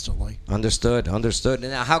hold constantly. Understood.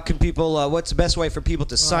 Now, how can people, what's the best way for people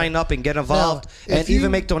to sign up and get involved and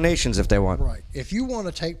even make donations if they want? Right. If you want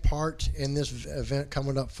to take part in this event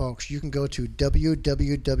coming up, folks, you can go to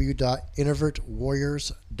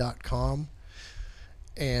www.introvertwarriors.com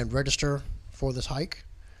and register for this hike.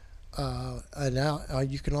 And now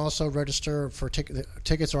you can also register for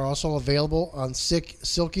tickets are also available on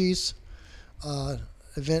Silky's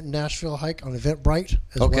event Nashville hike on Eventbrite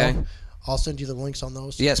as well. I'll send you the links on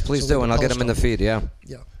those. Yes, please do, and I'll get them in the feed. Yeah.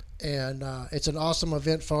 And it's an awesome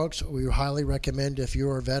event, folks. We highly recommend if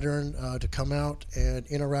you're a veteran to come out and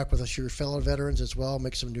interact with your fellow veterans as well,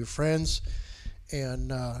 make some new friends,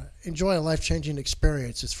 and enjoy a life-changing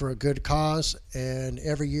experience. It's for a good cause, and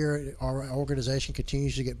every year our organization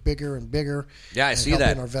continues to get bigger and bigger. Yeah, I see that.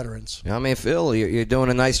 Helping our veterans. Phil, you're doing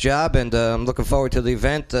a nice job, and I'm looking forward to the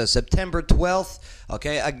event September 12th.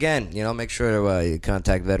 Okay, again, make sure to you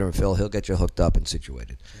contact Veteran Phil. He'll get you hooked up and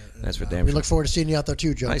situated. That's for damn We sure. look forward to seeing you out there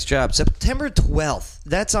too, Joe. Nice job. September 12th.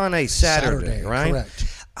 That's on a Saturday, right? Correct.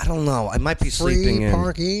 I don't know. I might be sleeping in. Free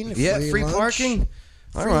parking. Yeah, free lunch, parking.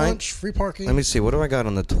 All free right. lunch, free parking. Let me see. What do I got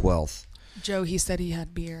on the 12th? Joe, he said he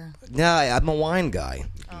had beer. No, I'm a wine guy.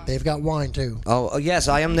 They've got wine too. Oh, yes,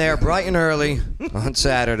 I am there bright and early on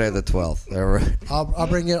Saturday the 12th. All right. I'll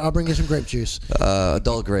bring you some grape juice.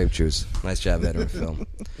 Adult grape juice. Nice job, veteran film.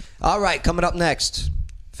 All right, coming up next,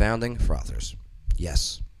 Founding Frothers.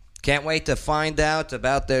 Yes. Can't wait to find out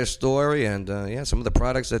about their story and some of the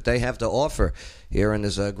products that they have to offer here in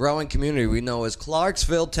this growing community we know as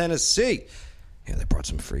Clarksville, Tennessee. Yeah, they brought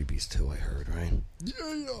some freebies too, I heard, right?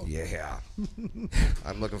 Yeah.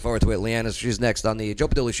 I'm looking forward to it. Leanna, she's next on the Joe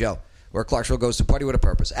Padula Show, where Clarksville goes to party with a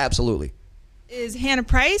purpose. Absolutely. Is Hannah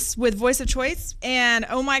Price with Voice of Choice, and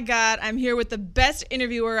oh my God, I'm here with the best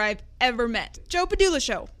interviewer I've ever met. Joe Padula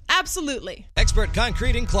Show. Absolutely. Expert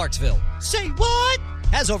Concrete in Clarksville. Say what?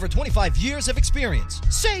 Has over 25 years of experience.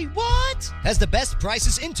 Say what? Has the best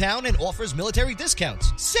prices in town and offers military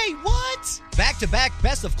discounts. Say what? Back-to-back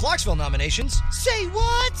Best of Clarksville nominations. Say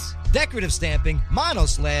what? Decorative stamping, mono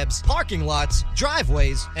slabs, parking lots,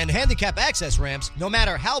 driveways, and handicap access ramps, no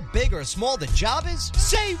matter how big or small the job is.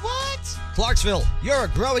 Say what? Clarksville, you're a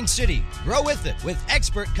growing city. Grow with it with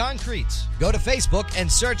Expert Concrete. Go to Facebook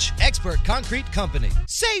and search Expert Concrete Company.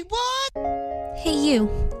 Say what? Hey you.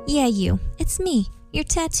 Yeah, you. It's me, your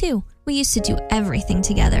tattoo. We used to do everything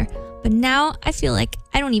together, but now I feel like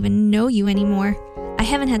I don't even know you anymore. I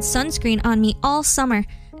haven't had sunscreen on me all summer,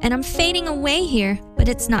 and I'm fading away here, but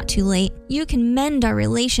it's not too late. You can mend our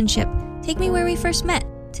relationship. Take me where we first met,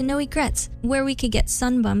 to No Regrets, where we could get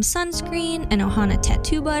Sunbum sunscreen and Ohana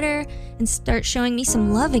tattoo butter and start showing me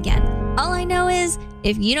some love again. All I know is,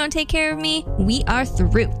 if you don't take care of me, we are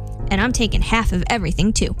through, and I'm taking half of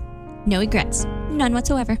everything too. No regrets. None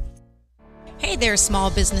whatsoever. Hey there,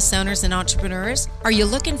 small business owners and entrepreneurs. Are you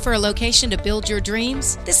looking for a location to build your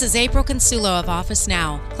dreams? This is April Consulo of Office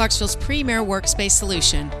Now, Clarksville's premier workspace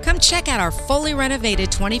solution. Come check out our fully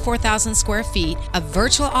renovated 24,000 square feet of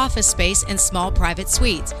virtual office space and small private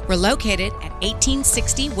suites. We're located at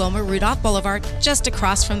 1860 Wilma Rudolph Boulevard, just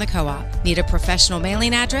across from the co-op. Need a professional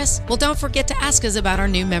mailing address? Well, don't forget to ask us about our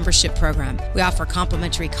new membership program. We offer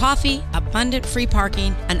complimentary coffee, abundant free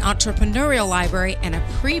parking, an entrepreneurial library, and a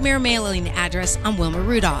premier mailing address on Wilma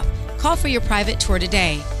Rudolph. Call for your private tour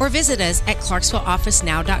today or visit us at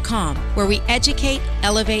ClarksvilleOfficeNow.com, where we educate,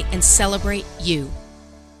 elevate, and celebrate you.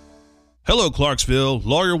 Hello, Clarksville.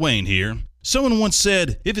 Lawyer Wayne here. Someone once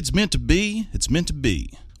said, if it's meant to be, it's meant to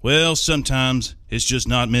be. Well, sometimes it's just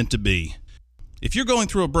not meant to be. If you're going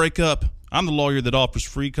through a breakup, I'm the lawyer that offers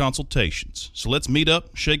free consultations. So let's meet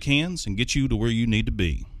up, shake hands, and get you to where you need to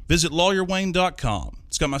be. Visit LawyerWayne.com.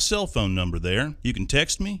 It's got my cell phone number there. You can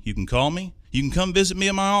text me, you can call me, you can come visit me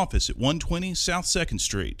at my office at 120 South 2nd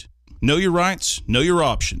Street. Know your rights, know your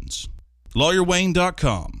options.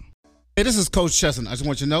 LawyerWayne.com. Hey, this is Coach Chesson. I just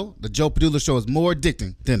want you to know the Joe Padula Show is more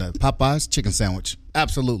addicting than a Popeye's chicken sandwich.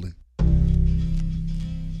 Absolutely.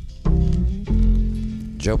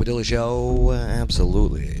 Joe Padula Show,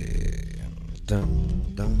 absolutely.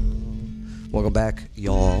 Dun, dun. Welcome back,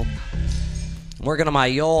 y'all. I'm working on my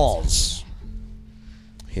y'alls.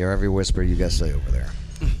 Hear every whisper you guys say over there.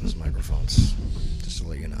 Those microphones. Just to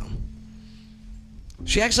let you know.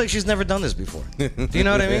 She acts like she's never done this before. Do you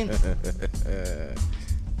know what I mean?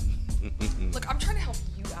 Look, I'm trying to help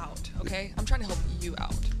you out, okay? I'm trying to help you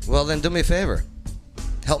out. Well, then do me a favor.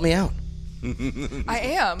 Help me out. I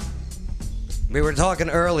am. We were talking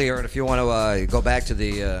earlier, and if you want to go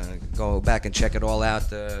back and check it all out,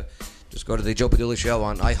 just go to the Joe Padula Show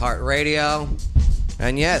on iHeartRadio.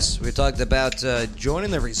 And yes, we talked about joining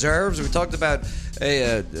the reserves. We talked about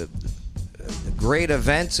a great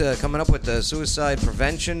event coming up with the Suicide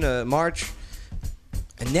Prevention March.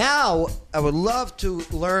 And now I would love to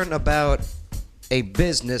learn about a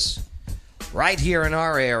business right here in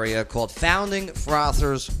our area called Founding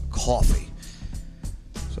Frothers Coffee.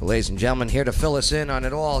 So, ladies and gentlemen, here to fill us in on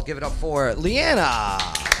it all, give it up for Leanna.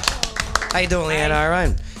 How you doing, Leanna? All right.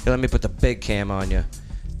 Here, let me put the big cam on you.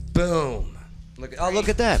 Boom. Look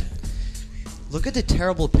at that. Look at the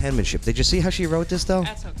terrible penmanship. Did you see how she wrote this, though?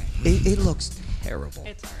 That's okay. It looks terrible.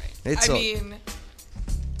 It's all right. I mean,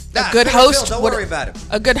 a good host don't worry about it.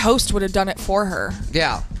 A good host would have done it for her.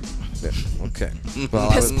 Yeah. Okay.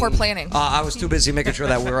 Well, Poor planning. I was too busy making sure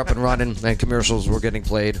that we were up and running and commercials were getting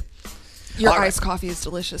played. Your iced coffee is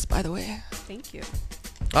delicious, by the way. Thank you.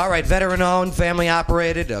 All right, veteran-owned,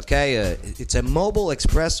 family-operated, okay? It's a mobile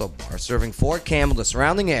espresso bar serving Fort Campbell, the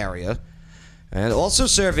surrounding area, and also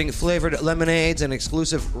serving flavored lemonades and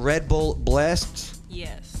exclusive Red Bull Blasts.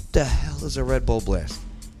 Yes. The hell is a Red Bull Blast?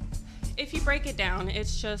 If you break it down,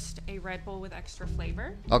 it's just a Red Bull with extra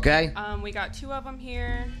flavor. Okay. We got 2 of them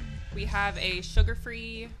here. We have a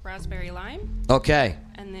sugar-free raspberry lime. Okay.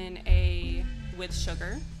 And then a with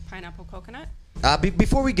sugar pineapple coconut.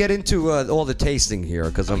 Before we get into all the tasting here,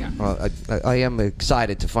 because I am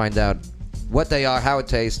excited to find out what they are, how it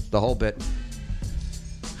tastes, the whole bit.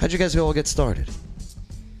 How'd you guys all get started?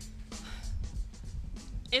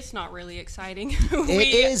 It's not really exciting.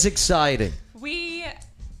 It is exciting. We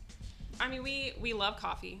love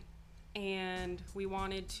coffee, and we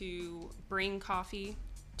wanted to bring coffee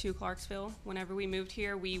to Clarksville. Whenever we moved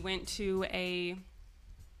here, we went to a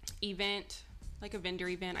event, like a vendor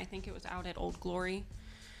event. I think it was out at Old Glory.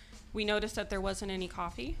 We noticed that there wasn't any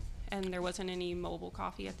coffee, and there wasn't any mobile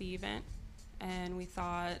coffee at the event, and we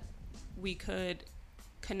thought we could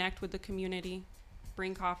connect with the community,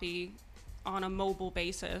 bring coffee on a mobile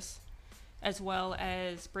basis, as well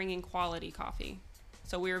as bringing quality coffee.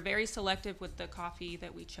 So we were very selective with the coffee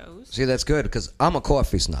that we chose. See, that's good, because I'm a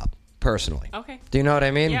coffee snob, personally. Okay. Do you know what I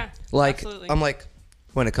mean? Yeah, like, absolutely. I'm like,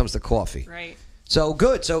 when it comes to coffee. Right. So,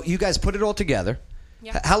 good. So, you guys put it all together.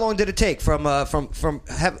 Yeah. How long did it take from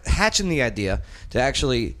hatching the idea to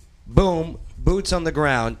actually, boom, boots on the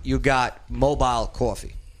ground, you got mobile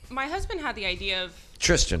coffee? My husband had the idea of...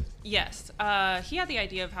 Tristan. Yes. He had the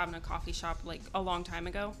idea of having a coffee shop like a long time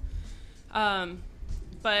ago.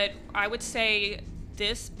 But I would say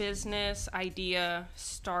this business idea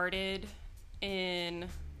started in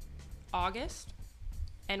August,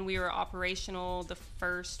 and we were operational the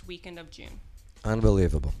first weekend of June.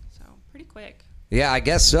 Unbelievable. So pretty quick. Yeah, I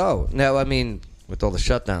guess so. No, I mean, with all the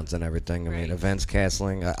shutdowns and everything, I mean, events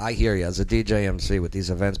canceling. I hear you. As a DJ MC, with these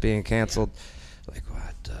events being canceled, like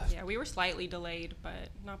what? Yeah, we were slightly delayed, but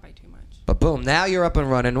not by too much. But boom, now you're up and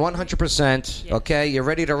running 100%. Yes. Okay, you're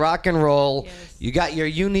ready to rock and roll. Yes. You got your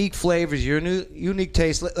unique flavors, your new unique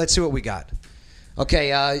taste. Let's see what we got.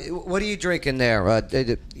 Okay, what are you drinking there?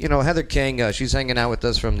 Heather King, she's hanging out with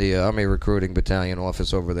us from the Army Recruiting Battalion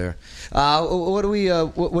office over there. What are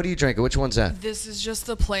you drinking? Which one's that? This is just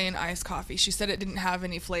the plain iced coffee. She said it didn't have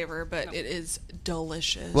any flavor, but it is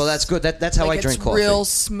delicious. Well, that's good. That's how I drink coffee. Real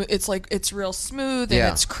smooth. It's real smooth and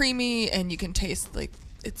Yeah. it's creamy, and you can taste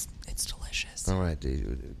it's delicious. All right,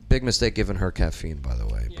 big mistake giving her caffeine, by the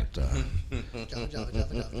way. But.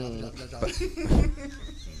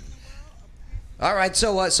 All right,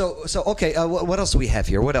 so okay. What else do we have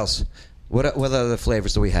here? What else? What other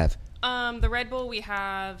flavors do we have? The Red Bull, we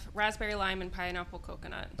have raspberry lime and pineapple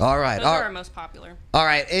coconut. All right, Those are our most popular. All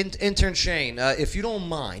right, intern Shane, if you don't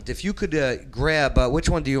mind, if you could grab which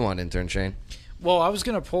one do you want, intern Shane? Well, I was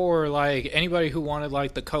gonna pour like anybody who wanted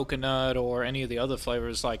like the coconut or any of the other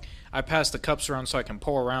flavors. Like I passed the cups around so I can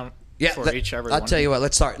pour around for everyone. I'll tell you what.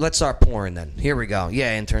 Let's start pouring then. Here we go.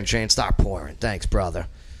 Yeah, intern Shane, start pouring. Thanks, brother.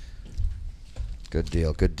 Good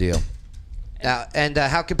deal. Now, and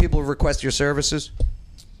how can people request your services?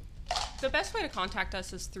 The best way to contact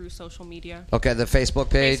us is through social media. Okay, the Facebook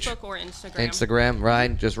page. Facebook or Instagram. Instagram,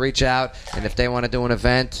 right? Just reach out, and if they want to do an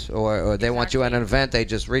event or they want you at an event, they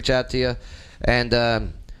just reach out to you. And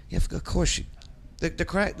of course,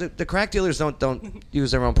 the crack dealers don't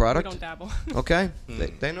use their own product. We don't dabble. Okay,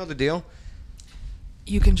 they know the deal.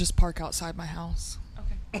 You can just park outside my house.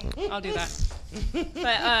 Okay, I'll do that.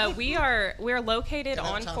 But we're located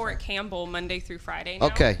on Fort Campbell Monday through Friday now.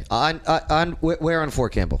 Okay, on where on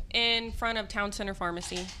Fort Campbell? In front of Town Center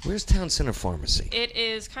Pharmacy. Where's Town Center Pharmacy? It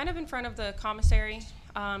is kind of in front of the commissary.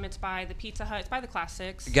 It's by the Pizza Hut. It's by the Class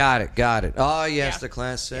 6. Got it. Oh, yes, the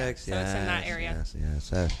Class 6. Yeah, so it's in that area.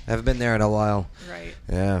 Yes. I haven't been there in a while. Right.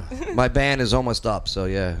 Yeah. My band is almost up, so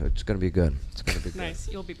yeah, it's going to be good. Nice.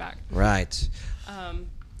 You'll be back. Right.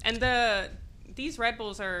 And these Red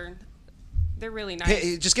Bulls they're really nice.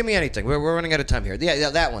 Hey, just give me anything. We're running out of time here. Yeah,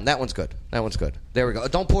 that one. That one's good. There we go.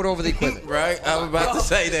 Don't pour it over the equipment. Right? I was about to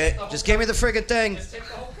say that. Just give me the friggin' thing.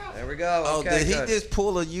 There we go. Oh, okay, did he just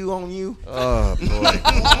pull a you on you? Oh, boy.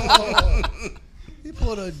 He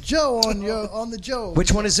put a Joe on the Joe.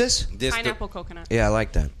 Which one is this? Pineapple coconut. Yeah, I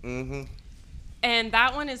like that. Mm-hmm. And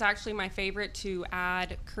that one is actually my favorite to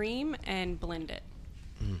add cream and blend it.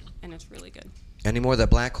 And it's really good. Any more of that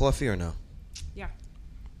black coffee or no? Yeah.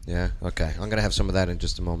 Yeah? Okay. I'm going to have some of that in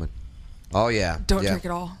just a moment. Oh, yeah. Don't drink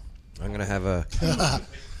it all. I'm going to have a...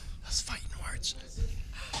 That's fighting words.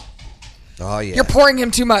 Oh, yeah. You're pouring him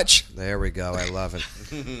too much. There we go. I love it.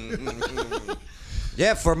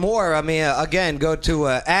 Yeah, for more, again, go to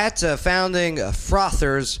at founding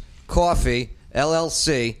Frothers Coffee,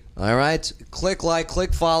 LLC. All right? Click like,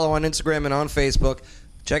 click follow on Instagram and on Facebook.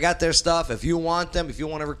 Check out their stuff. If you want them, if you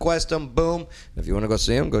want to request them, boom. If you want to go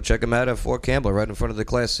see them, go check them out at Fort Campbell, right in front of the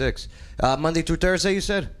Class 6. Monday through Thursday, you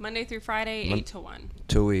said? Monday through Friday, 8 to 1.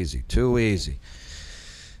 Too easy.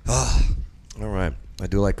 Oh, all right. I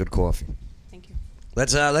do like good coffee. Thank you.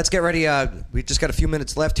 Let's get ready. We just got a few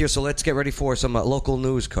minutes left here, so let's get ready for some local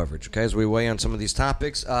news coverage. Okay, as we weigh on some of these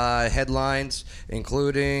topics, headlines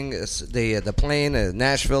including the plane,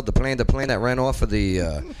 Nashville, the plane that ran off of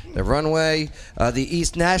the runway, the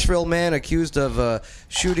East Nashville man accused of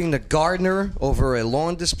shooting the gardener over a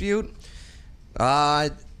lawn dispute.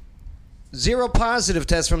 0 positive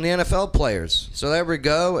tests from the NFL players. So there we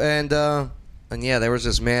go, and yeah, there was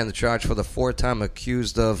this man charged for the 4th time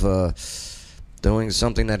accused of doing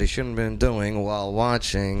something that he shouldn't have been doing while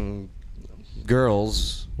watching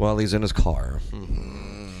girls while he's in his car.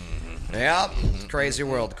 Yep. Crazy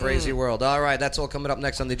world. All right, that's all coming up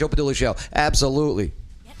next on the Joe Padula Show. Absolutely.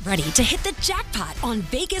 Get ready to hit the jackpot on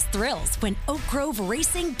Vegas Thrills when Oak Grove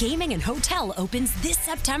Racing, Gaming, and Hotel opens this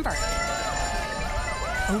September.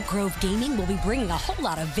 Oak Grove Gaming will be bringing a whole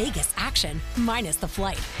lot of Vegas action, minus the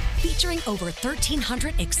flight, featuring over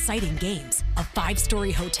 1,300 exciting games, a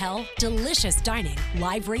 5-story hotel, delicious dining,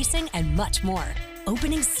 live racing, and much more.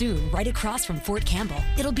 Opening soon right across from Fort Campbell,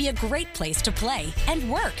 it'll be a great place to play and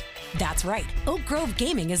work. That's right, Oak Grove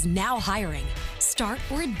Gaming is now hiring. Start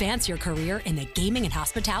or advance your career in the gaming and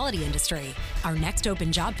hospitality industry. Our next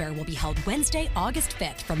open job fair will be held Wednesday, August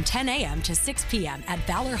 5th from 10 a.m. to 6 p.m. at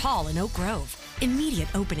Valor Hall in Oak Grove.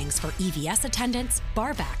 Immediate openings for EVS attendants,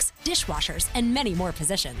 barbacks, dishwashers, and many more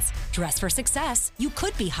positions. Dress for success. You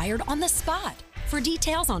could be hired on the spot. For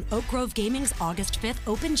details on Oak Grove Gaming's August 5th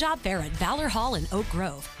open job fair at Valor Hall in Oak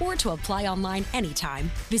Grove, or to apply online anytime,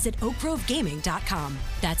 visit oakgrovegaming.com.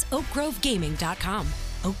 That's oakgrovegaming.com.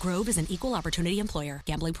 Oak Grove is an equal opportunity employer.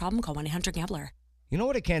 Gambling problem? Call 1-800-GAMBLER. You know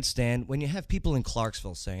what I can't stand? When you have people in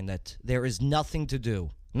Clarksville saying that there is nothing to do.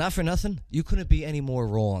 Not for nothing, you couldn't be any more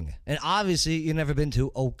wrong. And obviously, you've never been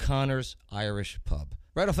to O'Connor's Irish Pub.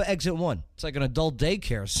 Right off of Exit 1. It's like an adult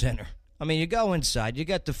daycare center. I mean, you go inside, you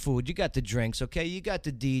got the food, you got the drinks, okay? You got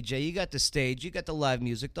the DJ, you got the stage, you got the live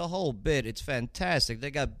music, the whole bit. It's fantastic.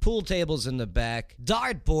 They got pool tables in the back,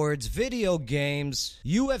 dartboards, video games,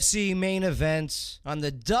 UFC main events on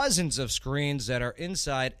the dozens of screens that are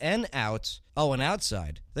inside and out. Oh, and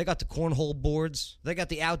outside, they got the cornhole boards, they got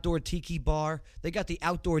the outdoor tiki bar, they got the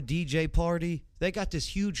outdoor DJ party, they got this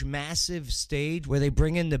huge, massive stage where they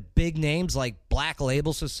bring in the big names like Black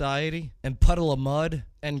Label Society and Puddle of Mud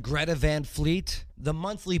and Greta Van Fleet. The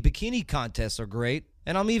monthly bikini contests are great,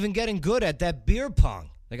 and I'm even getting good at that beer pong.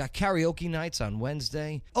 They got karaoke nights on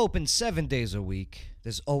Wednesday, open 7 days a week.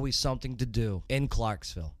 There's always something to do in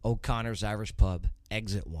Clarksville. O'Connor's Irish Pub,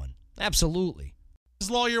 Exit 1. Absolutely. This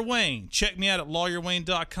is Lawyer Wayne. Check me out at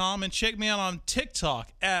lawyerwayne.com and check me out on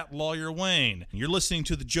TikTok at Lawyer Wayne. You're listening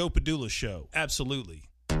to The Joe Padula Show. Absolutely.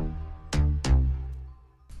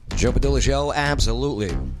 Joe Padula Show.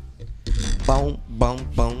 Absolutely. Boom, boom,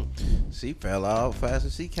 boom. She fell out fast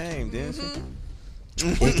as she came, didn't she?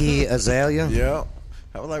 Iggy Azalea. Yep.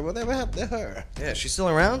 I was like, whatever happened to her? Yeah, she's still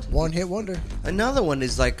around? One-hit wonder. Another one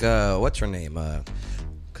is like, what's her name?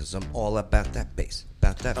 Because I'm all about that bass.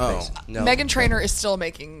 About that bass. No. Meghan Trainor is still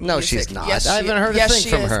making No, music. she's not. Yes, I haven't heard a thing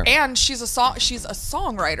from her. And she's a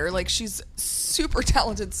songwriter. Like, she's super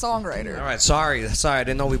talented songwriter. All right, sorry. I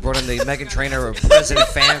didn't know we brought in the Meghan Trainor President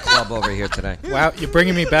fan club over here today. Wow, you're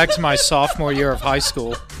bringing me back to my sophomore year of high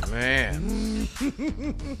school. Man.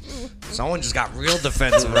 Someone just got real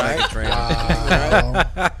defensive, right? Meghan Trainor.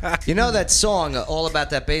 Wow. You know that song, All About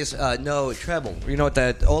That Bass, no treble. You know what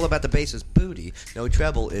that All About the Bass is booty, no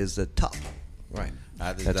treble is the top. Right.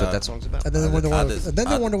 That's what that song's about. And then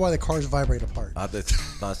they wonder why the cars vibrate apart. I just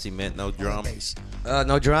thought she meant no drama.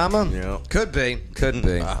 No drama? Yeah. Could be.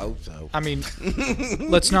 I hope so. I mean,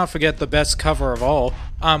 let's not forget the best cover of all.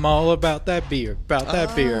 I'm all about that beer.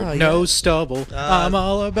 Yeah. No stubble. I'm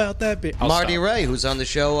all about that beer. Marty Ray, who's on the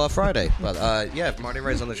show Friday. But yeah, Marty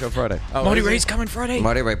Ray's on the show Friday. Oh, Marty Ray's coming Friday?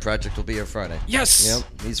 Marty Ray Project will be here Friday. Yes.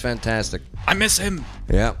 Yep. He's fantastic. I miss him.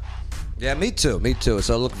 Yeah. Yeah, me too.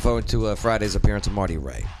 So looking forward to Friday's appearance of Marty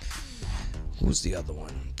Ray. Who's the other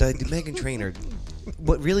one? The Meghan Trainor.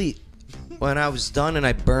 What really, when I was done and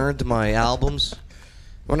I burned my albums,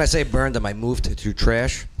 when I say burned them, I moved to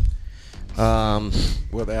trash.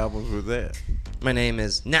 What albums was that? My name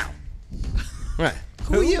is Now. Right.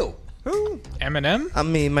 Who are you? Who? Eminem? I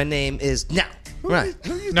mean, my name is Now. Right.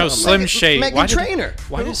 No, Slim Shady. Meghan Trainor.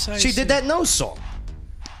 Why did she did that No song.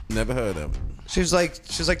 Never heard of it. She was like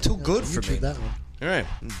too good for me. That one. All right.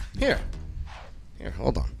 Here,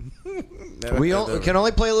 hold on. We can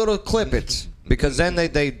only play a little clip it because then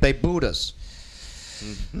they boot us.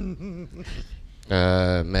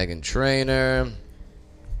 Meghan Trainor.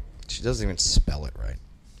 She doesn't even spell it right.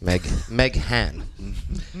 Meghan.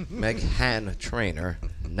 Meghan Trainor.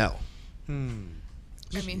 No.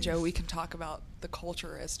 I mean, Joe, we can talk about the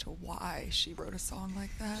culture as to why she wrote a song like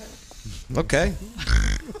that. Okay.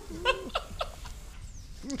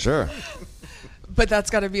 Sure. But that's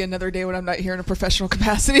got to be another day when I'm not here in a professional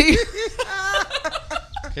capacity.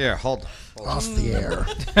 Here, hold on. Off the air.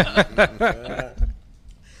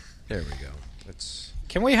 There we go. Let's.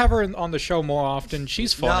 Can we have her on the show more often?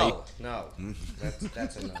 She's funny. No.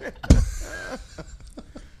 That's enough.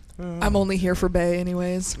 I'm only here for Bay,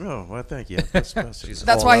 anyways. Oh, well, thank you. That's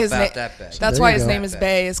why his name. That's That's why his name is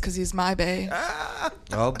Bay, is because he's my Bay.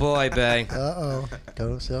 Oh boy, Bay. Uh-oh.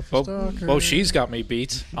 Go self-stalker. Oh, she's got me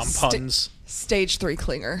beat on puns. Stage 3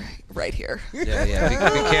 clinger right here. Yeah. Be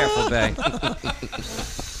careful, Bay.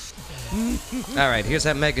 All right, here's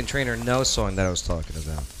that Meghan Trainor No song that I was talking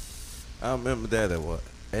about. I remember that at what?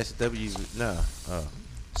 SW? No.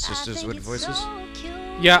 Sisters with Voices?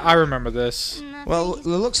 Yeah, I remember this. Well, it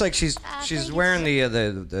looks like she's wearing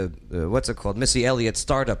the what's it called? Missy Elliott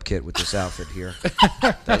startup kit with this outfit here.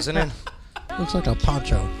 Doesn't it? Looks like a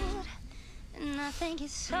poncho.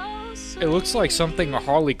 It looks like something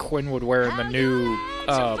Harley Quinn would wear in the new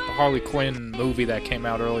Harley Quinn movie that came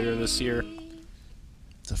out earlier this year.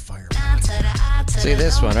 It's a fire. See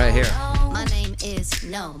this one right here. My name is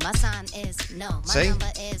no. My sign is no. My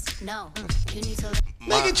number is no. You need to.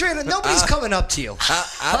 Meghan Trainor, nobody's coming up to you.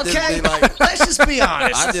 I Okay? just be like, Let's just be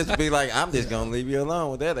honest. I just be like, I'm just gonna leave you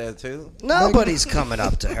alone with that attitude. Nobody's coming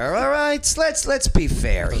up to her. All right, let's be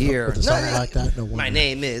fair here. With a song like that, no wonder. My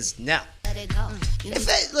name is no.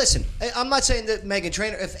 Listen, I'm not saying that Meghan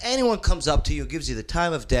Trainor. If anyone comes up to you, gives you the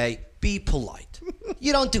time of day, be polite.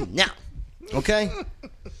 You don't do now. Okay?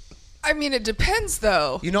 I mean, it depends,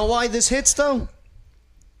 though. You know why this hits, though?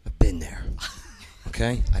 I've been there.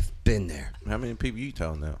 Okay? I've been there. How many people you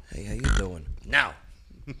talking now? Hey, how you doing? Now.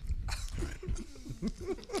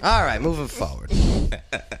 All right, moving forward.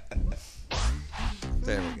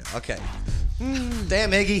 There we go. Okay.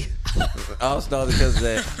 Damn, Iggy. I was starting because of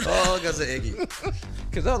that. Oh, because of Iggy.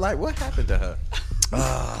 Because I was like, what happened to her?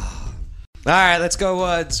 All right, let's go.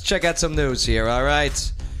 Let's check out some news here. All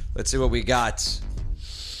right. Let's see what we got.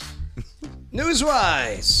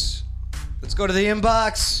 News-wise, let's go to the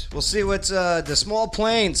inbox. We'll see what's the small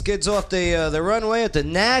plane skids off the runway at the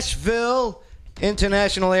Nashville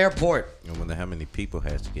International Airport. I wonder how many people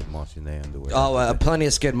has to get marched in their underwear. Oh, plenty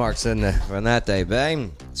of skid marks on that day,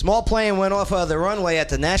 bang. Small plane went off the runway at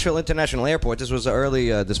the Nashville International Airport. This was early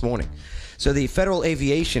this morning. So the Federal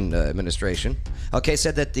Aviation Administration,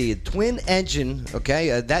 said that the twin engine,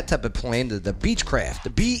 that type of plane, the Beechcraft, the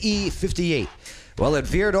BE-58, well, it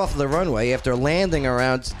veered off the runway after landing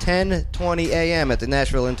around 10:20 a.m. at the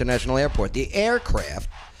Nashville International Airport. The aircraft,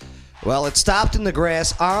 well, it stopped in the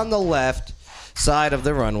grass on the left side of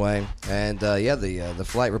the runway, and the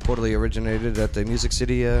flight reportedly originated at the Music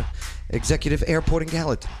City Executive Airport in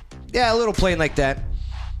Gallatin. Yeah, a little plane like that,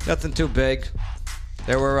 nothing too big.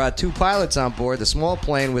 There were 2 pilots on board the small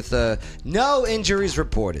plane with no injuries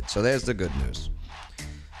reported. So there's the good news.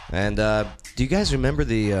 And do you guys remember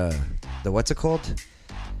the what's it called?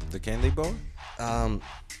 The candy bar?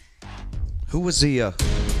 Who was the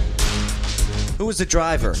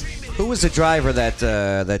driver? Who was the driver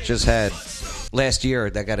that just had last year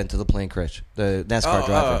that got into the plane crash? The NASCAR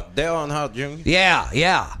driver. Dale Earnhardt Jr.?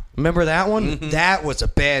 Yeah. Remember that one? Mm-hmm. That was a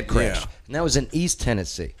bad crash. Yeah. And that was in East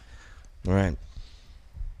Tennessee. All right.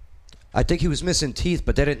 I think he was missing teeth,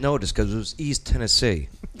 but they didn't notice because it was East Tennessee.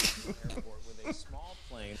 With a small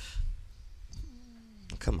plane.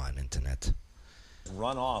 Come on, Internet.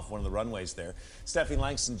 Run off one of the runways there. Stephanie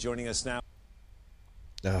Langston joining us now.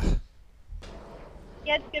 Yes,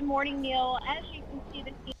 good morning, Neil. As you can see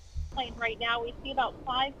the plane right now, we see about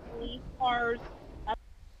 5 police cars.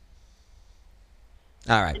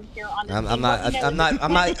 All right.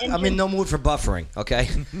 I'm in no mood for buffering, okay?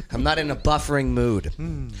 I'm not in a buffering mood.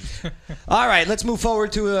 All right, let's move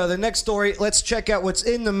forward to the next story. Let's check out what's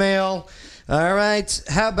in the mail. All right,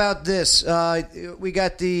 how about this? We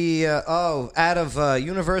got the, out of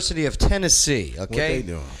University of Tennessee, okay? What they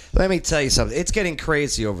doing? Let me tell you something. It's getting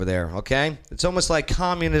crazy over there, okay? It's almost like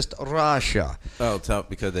communist Russia. Oh, tough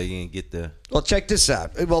because they didn't get the... Well, check this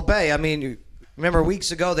out. Well, Bay, I mean... Remember,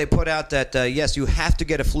 weeks ago, they put out that, yes, you have to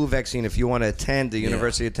get a flu vaccine if you want to attend the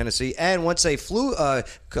University of Tennessee. And once a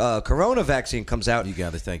corona vaccine comes out, you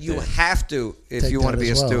got to take you that. have to if Take you want to that be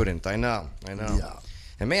a as well. student. I know. Yeah.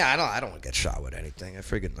 And me, I don't want to get shot with anything. I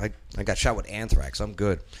figured I got shot with anthrax. I'm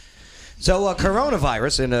good. So,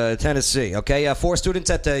 coronavirus in Tennessee, okay? 4 students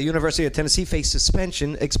at the University of Tennessee face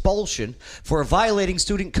suspension, expulsion for violating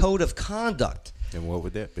student code of conduct. And what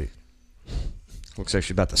would that be? Looks like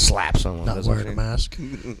she's about to slap someone. Not doesn't wearing she? a mask.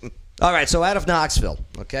 All right, so out of Knoxville,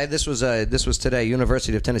 okay, this was today.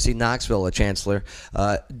 University of Tennessee Knoxville chancellor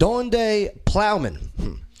Donde Plowman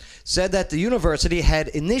said that the university had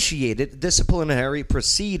initiated disciplinary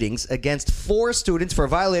proceedings against 4 students for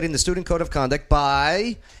violating the student code of conduct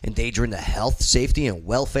by endangering the health, safety, and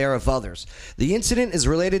welfare of others. The incident is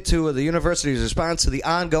related to the university's response to the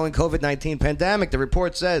ongoing COVID-19 pandemic, the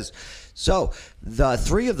report says. So, the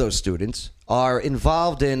 3 of those students are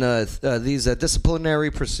involved in these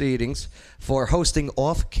disciplinary proceedings for hosting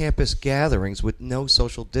off-campus gatherings with no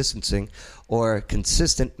social distancing or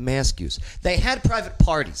consistent mask use. They had private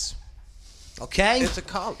parties. Okay? It's a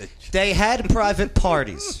college. They had private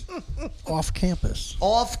parties. Off campus.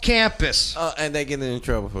 Off campus. And they get in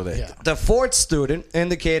trouble for that. Yeah. The 4th student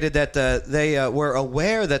indicated that they were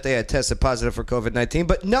aware that they had tested positive for COVID-19,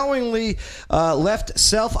 but knowingly left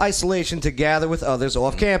self-isolation to gather with others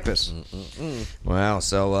off campus. Wow.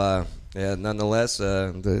 So, nonetheless,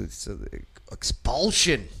 the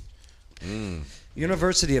expulsion.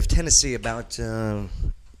 University of Tennessee, about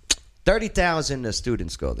 30,000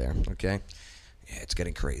 students go there, okay? Yeah, it's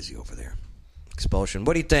getting crazy over there. Expulsion.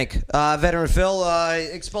 What do you think, Veteran Phil?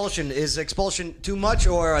 Expulsion, is expulsion too much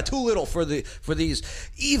or too little for these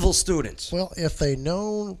evil students? Well, if they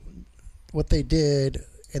know what they did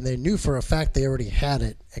and they knew for a fact they already had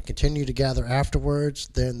it and continue to gather afterwards,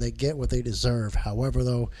 then they get what they deserve. However,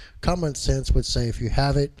 though, common sense would say if you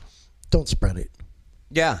have it, don't spread it.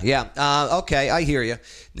 Yeah. Okay, I hear you.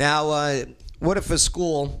 Now, what if a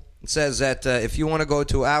school says that if you want to go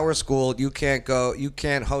to our school, you can't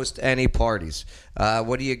host any parties?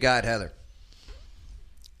 What do you got, Heather?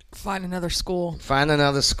 Find another school. Find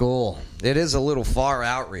another school. It is a little far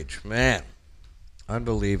outreach, man.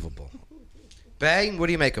 Unbelievable. Bay, what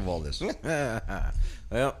do you make of all this?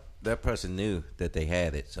 Well, that person knew that they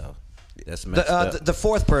had it, so that's messed up. The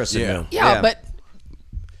 4th person knew. Yeah,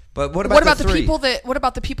 but what about the 3? people that? What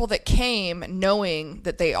about the people that came knowing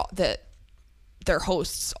that their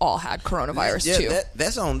hosts all had coronavirus too?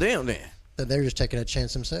 That's on them then. Then they're just taking a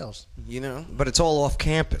chance themselves. But it's all off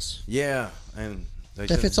campus. Yeah, and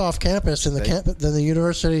if it's off campus, then the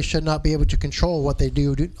university should not be able to control what they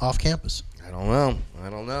do off campus. I don't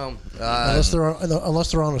know. Unless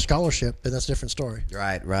they're on a scholarship, then that's a different story.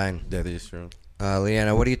 Right. That is true.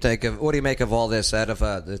 Leanna, what do you make of all this out of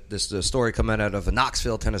this story coming out of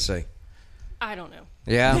Knoxville, Tennessee? I don't know.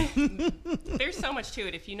 Yeah. There's so much to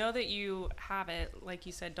it. If you know that you have it, like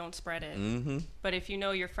you said, don't spread it. Mm-hmm. But if you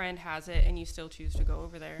know your friend has it and you still choose to go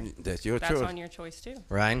over there, that's choice. That's on your choice too.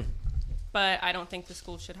 Ryan? But I don't think the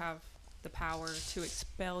school should have the power to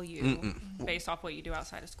expel you based off what you do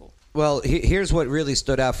outside of school. Well, here's what really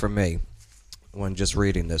stood out for me when just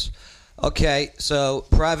reading this. Okay, so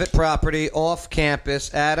private property, off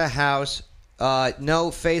campus, at a house,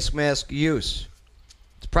 no face mask use.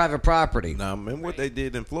 It's private property. Now, remember what they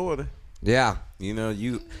did in Florida? Yeah. You know,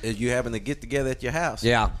 you having to get together at your house.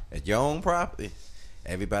 Yeah. At your own property.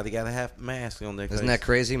 Everybody got to have masks on their face. Isn't that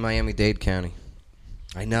crazy? Miami-Dade County.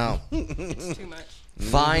 I know. It's too much.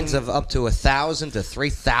 Fines of up to $1,000 to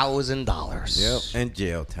 $3,000. Yep, and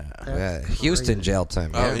jail time. Yeah, Houston jail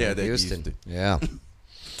time. Oh, yeah, they Houston. used to. Yeah.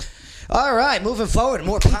 All right, moving forward,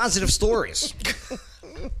 more positive stories.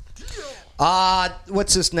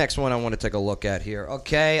 What's this next one I want to take a look at here?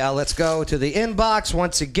 Okay, let's go to the inbox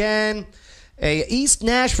once again. A East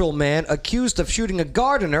Nashville man accused of shooting a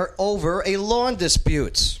gardener over a lawn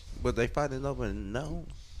dispute. But they fighting over no.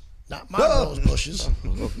 Not my rose bushes.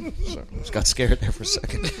 Just got scared there for a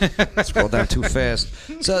second. Scrolled down too fast.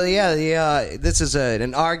 So, this is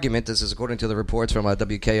an argument. This is according to the reports from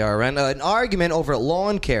WKRN. An argument over a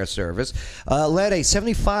lawn care service led a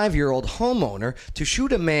 75-year-old homeowner to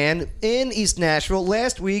shoot a man in East Nashville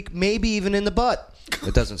last week, maybe even in the butt.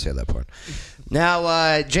 It doesn't say that part.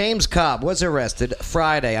 Now, James Cobb was arrested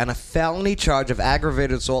Friday on a felony charge of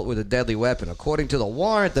aggravated assault with a deadly weapon. According to the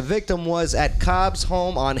warrant, the victim was at Cobb's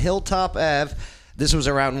home on Hilltop Ave. This was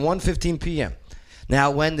around 1:15 p.m.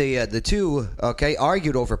 Now, when the two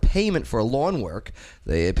argued over payment for lawn work,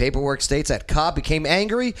 the paperwork states that Cobb became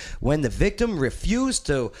angry when the victim refused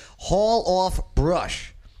to haul off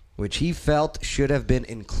brush, which he felt should have been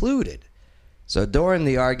included. So during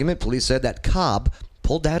the argument, police said that Cobb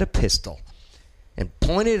pulled out a pistol and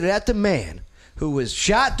pointed it at the man who was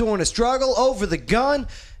shot during a struggle over the gun.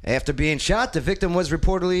 After being shot, the victim was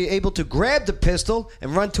reportedly able to grab the pistol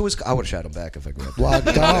and run to his car. I would have shot him back if I grabbed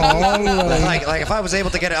it. Like if I was able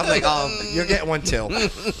to get it, I'm like, you're getting one too.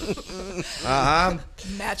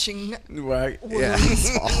 Matching. Right. Yeah.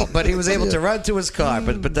 But he was able to run to his car.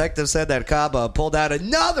 But detectives said that Cobb pulled out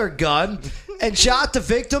another gun and shot the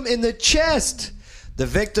victim in the chest. The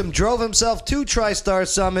victim drove himself to TriStar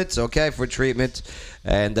Summits, for treatment.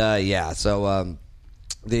 And, the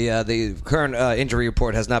current injury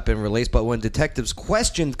report has not been released, but when detectives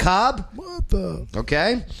questioned Cobb, they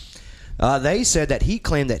said that he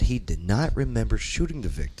claimed that he did not remember shooting the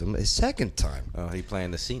victim a second time. Oh, he playing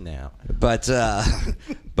the scene now. But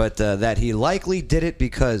that he likely did it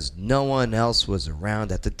because no one else was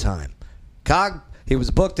around at the time. Cobb, he was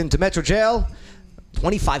booked into Metro Jail,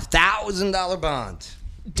 $25,000 bond.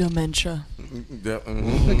 Dementia.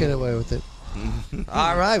 I'll get away with it.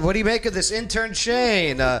 All right, what do you make of this, Intern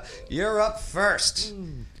Shane? You're up first.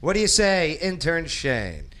 What do you say, Intern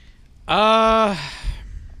Shane?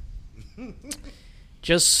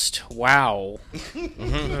 Just wow.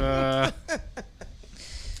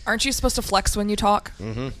 Aren't you supposed to flex when you talk?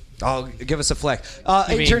 Mm-hmm. Oh, give us a flex.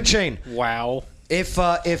 Intern Shane. Wow. If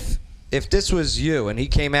this was you and he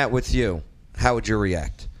came out with you, how would you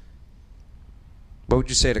react? What would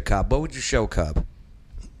you say to Cobb? What would you show Cobb?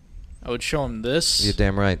 I would show him this. You're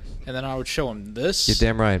damn right. And then I would show him this. You're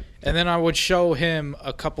damn right. And then I would show him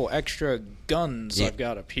a couple extra guns I've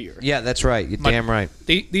got up here. Yeah, that's right. You're damn right.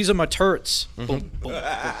 These are my turrets. Mm-hmm. Boom, boom.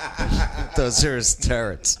 Those are his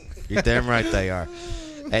turrets. You're damn right they are.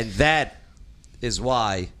 And that is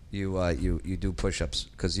why you do push-ups,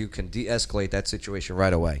 because you can de-escalate that situation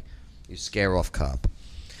right away. You scare off Cobb.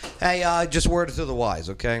 Hey, just word to the wise,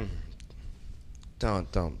 okay? Don't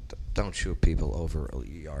shoot people over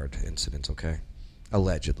yard incidents, okay?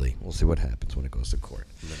 Allegedly. We'll see what happens when it goes to court.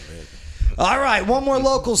 All right, one more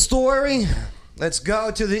local story. Let's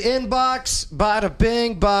go to the inbox. Bada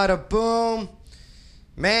bing, bada boom.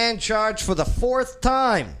 Man charged for the 4th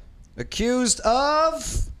time. Accused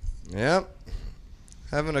of,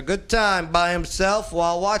 having a good time by himself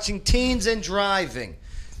while watching teens and driving.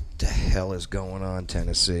 What the hell is going on,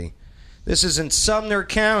 Tennessee? This is in Sumner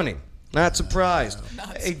County. Not surprised.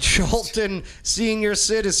 A Jolton senior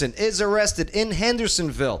citizen is arrested in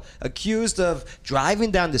Hendersonville, accused of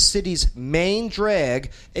driving down the city's main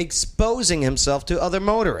drag, exposing himself to other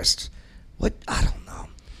motorists. What? I don't know.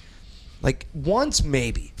 Like once,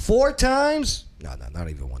 maybe. 4 times? No, not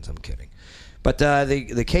even once. I'm kidding. But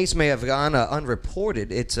the case may have gone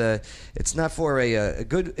unreported. It's not for a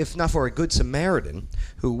good Samaritan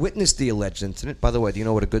who witnessed the alleged incident. By the way, do you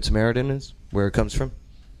know what a good Samaritan is? Where it comes from?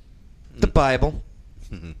 The Bible.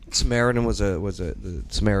 Samaritan was the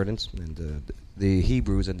Samaritans, and the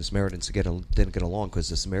Hebrews and the Samaritans didn't get along because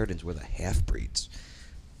the Samaritans were the half-breeds.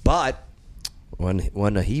 But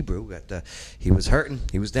when a Hebrew he was hurting,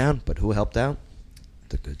 he was down, but who helped out?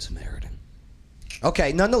 The Good Samaritan.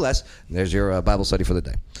 Okay, nonetheless, there's your Bible study for the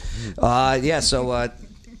day. So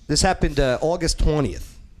this happened August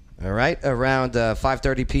 20th. All right, around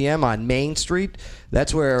 5:30 p.m. on Main Street.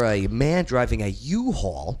 That's where a man driving a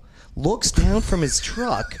Uhaul looks down from his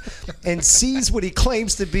truck and sees what he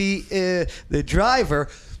claims to be the driver,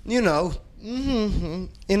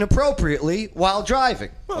 inappropriately while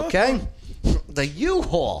driving. Okay? The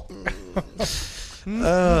U-Haul.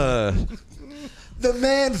 The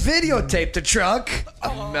man videotaped the truck.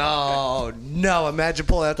 No. Imagine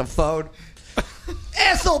pulling out the phone.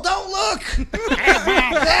 Ethel, don't look!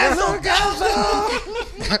 Ethel, don't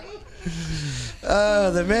look!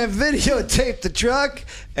 The man videotaped the truck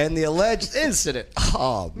and the alleged incident.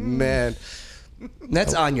 Oh, man.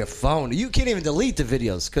 That's on your phone. You can't even delete the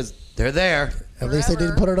videos because they're there. At least they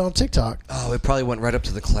didn't put it on TikTok. Oh, it probably went right up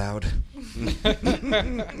to the cloud.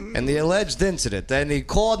 And the alleged incident. Then he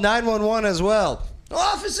called 911 as well.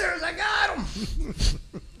 Officers, I got him.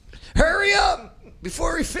 Hurry up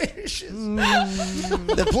before he finishes.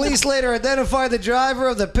 The police later identified the driver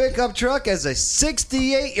of the pickup truck as a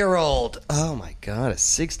 68-year-old. Oh, my God, a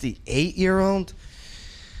 68-year-old?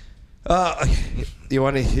 You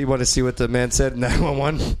want to see what the man said in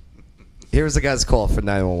 911? Here's the guy's call for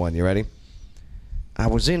 911. You ready? I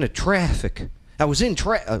was in traffic.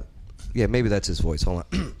 Yeah, maybe that's his voice. Hold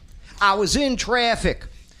on. I was in traffic.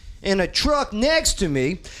 In a truck next to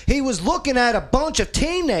me, he was looking at a bunch of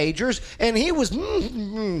teenagers, and he was...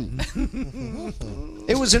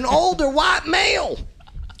 It was an older white male.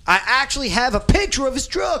 I actually have a picture of his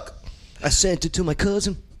truck. I sent it to my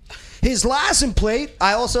cousin. His license plate,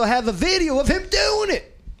 I also have a video of him doing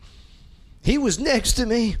it. He was next to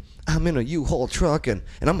me. I'm in a U-Haul truck, and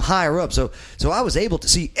I'm higher up, so I was able to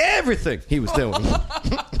see everything he was doing.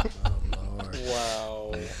 Wow.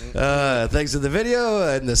 Thanks to the video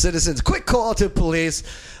and the citizen's quick call to police,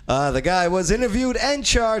 the guy was interviewed and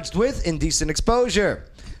charged with indecent exposure.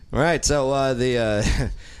 All right, so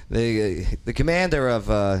the The commander of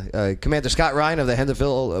Commander Scott Ryan of the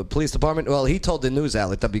Henderson Police Department, well, he told the news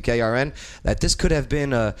outlet WKRN that this could have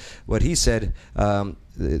been what he said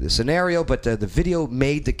the scenario, but the video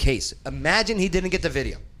made the case. Imagine he didn't get the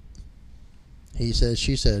video. He said,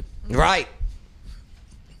 she said. Right.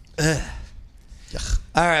 All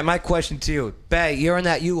right, my question to you. Bay, you're in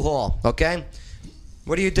that U-Haul, okay?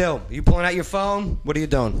 What do? You pulling out your phone? What are you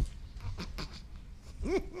doing?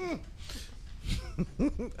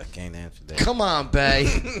 I can't answer that. Come on, Bay.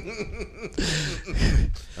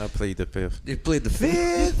 I plead the fifth. You plead the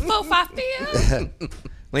fifth? 4, 5, 5.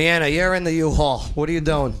 Leanna, you're in the U-Haul. What are you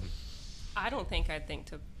doing? I don't think I'd think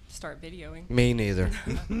to start videoing. Me neither.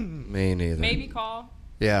 Me neither. Maybe call.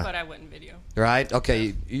 Yeah. But I wouldn't video. Right?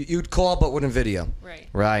 Okay. You'd call but wouldn't video. Right.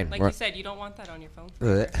 Right. Like you said, you don't want that on your phone.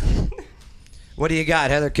 What do you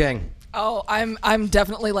got, Heather King? Oh, I'm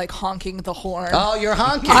definitely like honking the horn. Oh, you're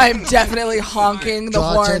honking. I'm definitely honking the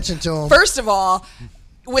Draw horn. attention to him. First of all,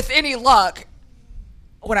 with any luck,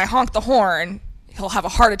 when I honk the horn, he'll have a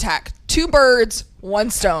heart attack. 2 birds, 1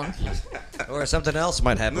 stone. Or something else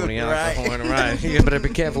might happen when you honk the horn. Right. You better be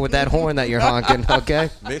careful with that horn that you're honking, okay?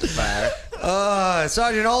 Misfire.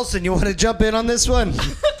 Sergeant Olson, you want to jump in on this one?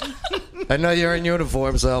 I know you're in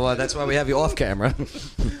uniform, so that's why we have you off camera.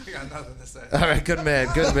 Got nothing to say. All right, good man,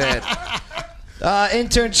 good man.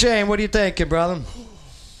 Intern Shane, what are you thinking, brother?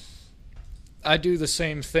 I do the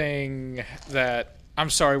same thing that... I'm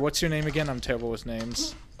sorry, what's your name again? I'm terrible with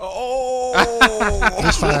names. Oh!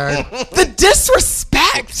 He's fired. The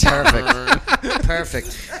disrespect!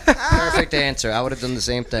 Perfect answer. I would have done the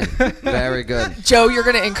same thing. Very good. Joe, you're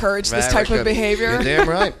going to encourage this Very type of good. behavior? You're damn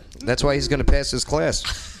right. That's why he's going to pass his class.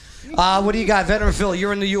 What do you got? Veteran Phil,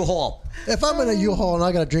 you're in the U-Haul. If I'm in a U-Haul and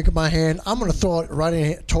I got a drink in my hand, I'm going to throw it right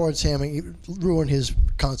in towards him and ruin his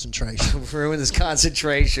concentration. Ruin his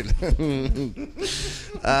concentration.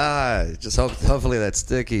 Just hopefully that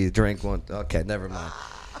sticky drink won't. Okay, never mind.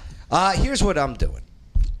 Here's what I'm doing.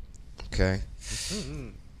 Okay.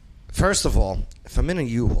 First of all, if I'm in a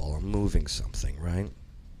U-Haul, I'm moving something, right?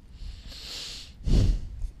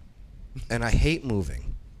 And I hate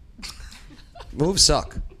moving. Moves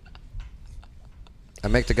suck. I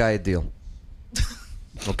make the guy a deal.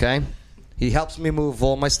 Okay? He helps me move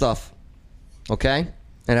all my stuff. Okay?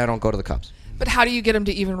 And I don't go to the cops. But how do you get him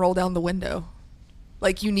to even roll down the window?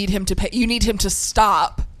 Like you need him to pay. You need him to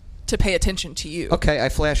stop to pay attention to you. Okay, I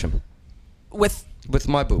flash him. With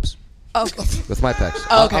my boobs. Okay. With my pecs.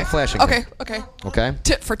 Oh, okay. I'm flashing Okay. him. Okay. Okay?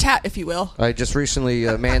 Tit for tat, if you will. I just recently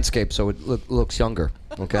manscaped, so it looks younger.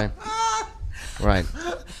 Okay? Right.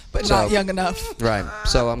 But not young enough. Right.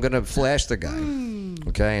 So I'm going to flash the guy.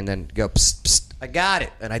 Okay? And then go, psst, psst, I got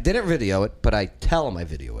it. And I didn't video it, but I tell him I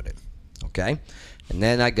videoed it. Okay? And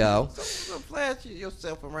then I go. So flash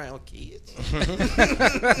yourself around kids.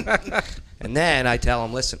 And then I tell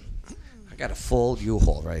him, listen, I got a full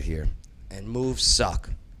U-Haul right here. And moves suck.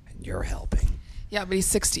 And you're helping. Yeah, but he's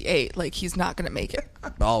 68. Like, he's not going to make it.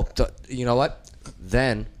 Oh, you know what?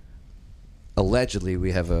 Then, allegedly,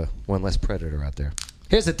 we have one less predator out there.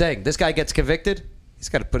 Here's the thing. This guy gets convicted. He's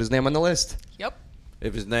got to put his name on the list. Yep.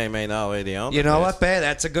 If his name ain't already on You the know list. what, Bear?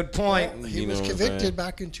 That's a good point. Well, he was convicted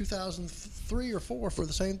back in 2003 or 4 for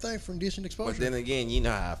the same thing, for indecent exposure. But then again, you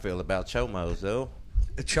know how I feel about chomos, though.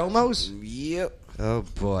 Chomos? Yep. Oh,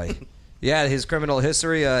 boy. Yeah, his criminal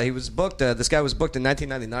history, he was booked. This guy was booked in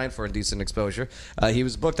 1999 for indecent exposure. He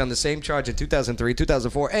was booked on the same charge in 2003,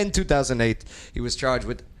 2004, and 2008. He was charged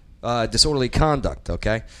with disorderly conduct,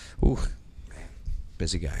 okay? Ooh, man.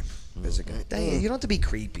 Busy guy. Busy guy. Dang, you don't have to be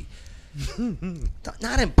creepy.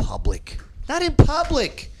 Not in public. Not in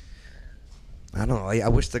public. I don't know. I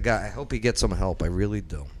wish the guy, I hope he gets some help. I really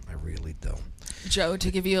do. I really do. Joe,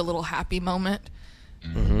 to give you a little happy moment,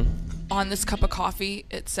 on this cup of coffee,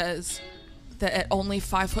 it says that at only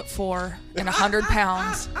 5'4" and 100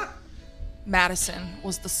 pounds, Madison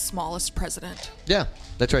was the smallest president. Yeah,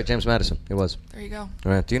 that's right. James Madison. It was. There you go.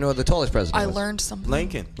 All right. Do you know what the tallest president I was? learned something.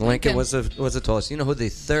 Lincoln was the tallest. You know who the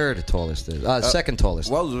third tallest is? Second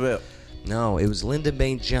tallest. Roosevelt. No, it was Lyndon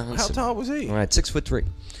B. Johnson. How tall was he? All right, 6'3".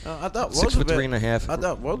 I thought 6'3.5". I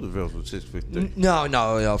thought Roosevelt was 6'3".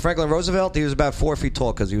 No. Franklin Roosevelt, he was about 4 feet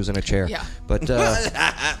tall because he was in a chair. Yeah. But then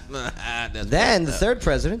the third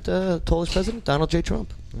president, tallest president, Donald J.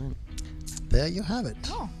 Trump. Right. There you have it.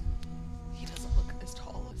 Oh, he doesn't look as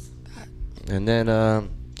tall as that. And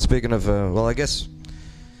then, speaking of, I guess,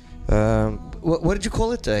 what did you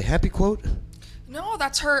call it? A happy quote? No,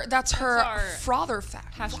 that's her Frother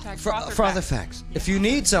fact. Hashtag Frother facts. If you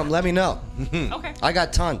need some, let me know. Okay. I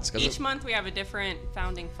got tons. Each month we have a different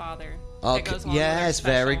founding father. Okay. That goes along Yes, with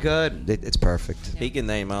our very special. good. It's perfect. He can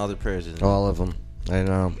name all the presidents. All of them. I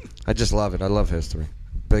know. I just love it. I love history.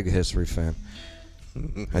 Big history fan.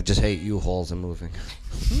 I just hate U-Hauls and moving.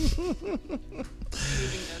 Moving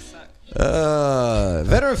does suck.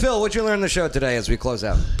 Veteran Phil, what'd you learn on the show today as we close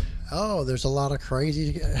out? Oh, there's a lot of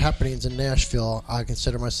crazy happenings in Nashville. I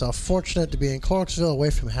consider myself fortunate to be in Clarksville,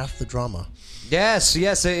 away from half the drama. Yes,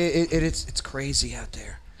 it's crazy out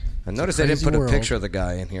there. I noticed they didn't put a picture of the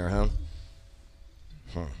guy in here, huh?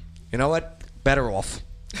 You know what? Better off.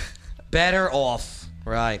 Better off.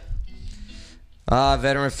 Right.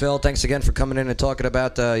 Veteran Phil, thanks again for coming in and talking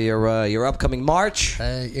about your upcoming march.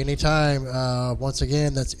 Hey, anytime. Once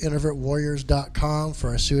again, that's IntrovertWarriors.com for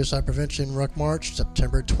our suicide prevention ruck march,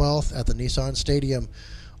 September 12th at the Nissan Stadium.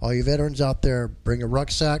 All you veterans out there, bring a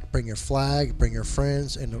rucksack, bring your flag, bring your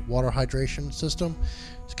friends, and the water hydration system.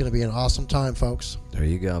 It's going to be an awesome time, folks. There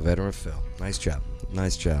you go, Veteran Phil. Nice job.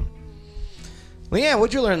 Nice job. Leanne,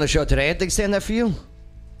 what'd you learn on the show today? Anything stand out for you?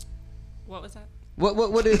 What was that?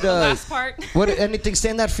 What did the last part? Anything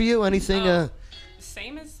stand out for you? Anything?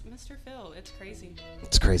 Same as Mr. Phil. It's crazy.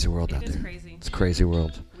 It's a crazy world out there. It is crazy. It's a crazy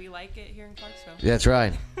world. We like it here in Clarksville. Yeah, that's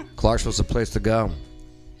right. Clarksville's the place to go.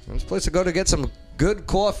 It's a place to go to get some good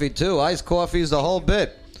coffee too. Iced coffees, the whole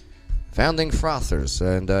bit. Founding Frothers,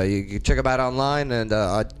 and you can check them out online and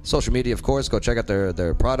social media, of course. Go check out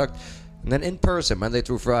their product, and then in person Monday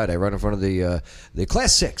through Friday, right in front of the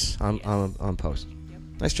Class 6 on post.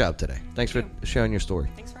 Nice job today. Thanks for sharing your story.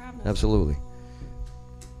 Thanks for having us. Absolutely.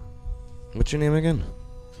 What's your name again?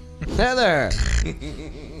 Heather.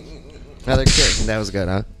 Heather King. That was good,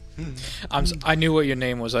 huh? I knew what your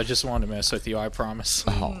name was. I just wanted to mess with you. I promise.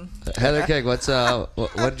 Oh. Heather King, what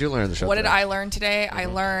did you learn in the show? What today? did I learn today? I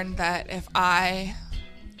learned that if I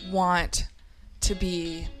want to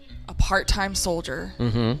be a part-time soldier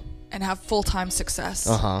and have full-time success,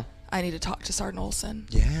 I need to talk to Sergeant Olson.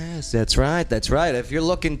 Yes, that's right. That's right. If you're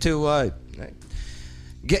looking to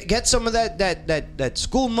get some of that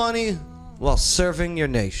school money while serving your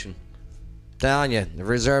nation, telling you, the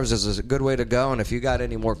reserves is a good way to go. And if you got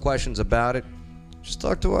any more questions about it, just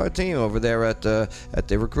talk to our team over there at the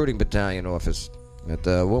recruiting battalion office at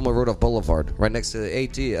Wilma Rudolph Boulevard, right next to the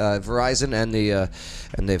Verizon and the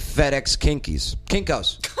FedEx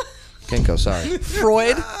Kinkos. Sorry.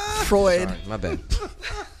 Freud. Sorry, my bad.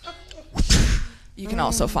 You can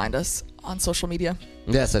also find us on social media.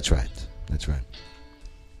 Yes, that's right. That's right.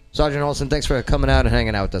 Sergeant Olson, thanks for coming out and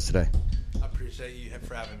hanging out with us today. I appreciate you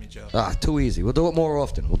for having me, Joe. Too easy. We'll do it more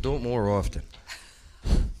often.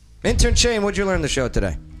 Intern Shane, what'd you learn on the show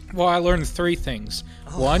today? Well, I learned 3 things.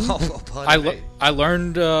 One, I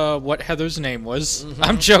learned what Heather's name was.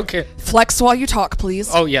 I'm joking. Flex while you talk, please.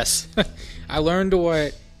 Oh, yes. I learned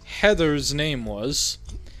what Heather's name was.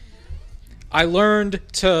 I learned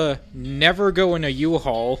to never go in a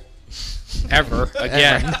U-Haul ever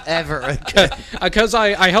again. Ever again. Because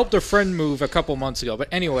I helped a friend move a couple months ago. But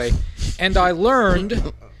anyway, and I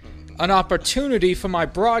learned an opportunity for my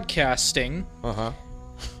broadcasting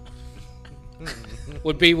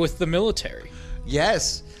would be with the military.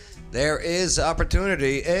 Yes, there is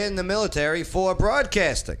opportunity in the military for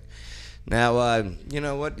broadcasting. Now, you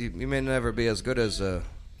know what? You may never be as good as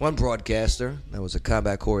one broadcaster that was a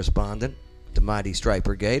combat correspondent, the mighty Stripe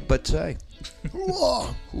Brigade, but hey,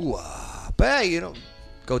 but hey,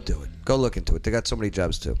 go do it. Go look into it. They got so many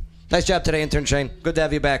jobs too. Nice job today, Intern Shane. Good to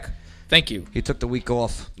have you back. Thank you. He took the week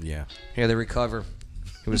off. Yeah. Here they recover.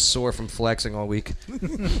 He was sore from flexing all week.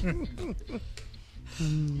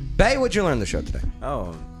 Bay, what'd you learn on the show today?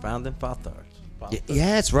 Oh, Founding Frothers.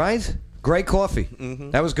 Yeah, that's right. Great coffee.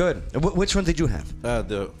 That was good. Which one did you have?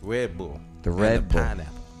 The Red Bull. The Red Bull.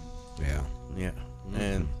 Pineapple. Yeah.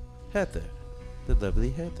 And Heather. The lovely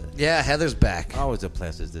Heather. Yeah, Heather's back. Always a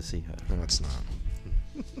pleasure to see her. No, it's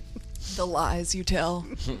not. The lies you tell.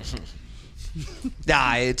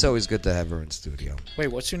 Nah, it's always good to have her in studio. Wait,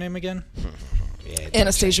 what's your name again?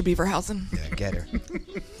 Anastasia Beaverhausen. Yeah, get her.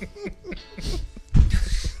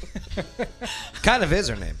 Kind of is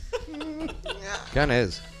her name. Kind of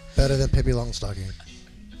is. Better than Pippi Longstocking.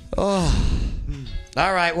 Oh.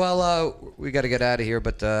 All right, well, we got to get out of here,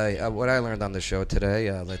 but what I learned on the show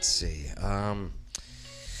today, let's see.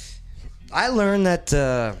 I learned that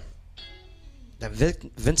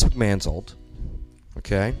Vince McMahon's old.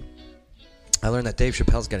 Okay. I learned that Dave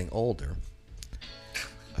Chappelle's getting older.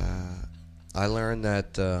 I learned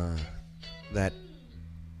that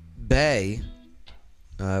Bay,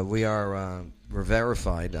 we're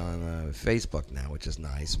verified on Facebook now, which is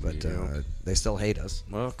nice, but they still hate us.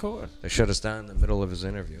 Well, of course. They shut us down in the middle of his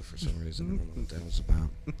interview for some reason. I don't know what that was about.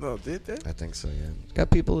 Oh, did they? I think so, yeah.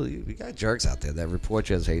 We got jerks out there that report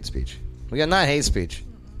you as hate speech. We are not hate speech.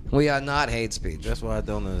 We are not hate speech. That's why I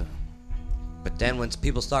don't know. But then when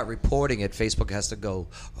people start reporting it, Facebook has to go,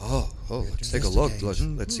 oh, let's take a look.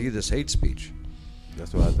 Let's see this hate speech.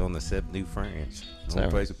 That's why I don't accept new friends on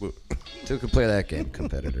Facebook. Two can play that game,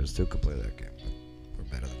 competitors. Two can play that game. We're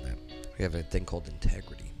better than that. We have a thing called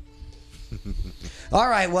integrity. All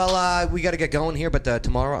right, well, we got to get going here, but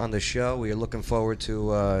tomorrow on the show, we are looking forward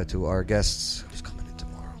to our guests. Who's coming in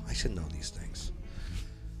tomorrow? I should know these things.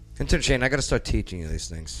 Intern Shane, I got to start teaching you these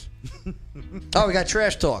things. Oh, we got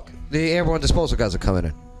Trash Talk. The airborne disposal guys are coming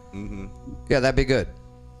in. Mm-hmm. Yeah, that'd be good.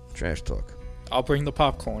 Trash Talk. I'll bring the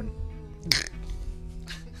popcorn.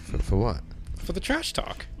 For what? For the Trash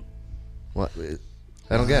Talk. What?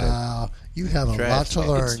 I don't get it. You have a lot to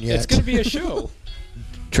learn yet. It's going to be a show.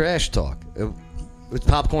 Trash Talk. With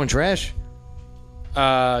popcorn trash?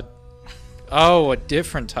 A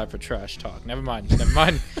different type of trash talk. Never mind.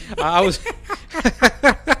 I was.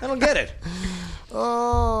 I don't get it.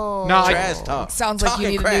 Oh. No, trash talk. Sounds like you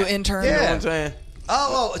need a new intern. Yeah. You know what I'm saying?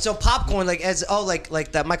 Oh, so popcorn, like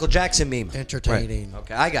that Michael Jackson meme. Entertaining. Right.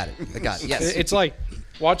 Okay, I got it. Yes. It's like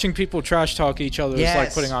watching people trash talk each other is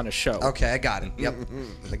like putting on a show. Okay, I got it. Yep,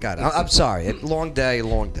 I got it. I'm sorry. Long day.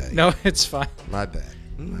 No, it's fine. My bad.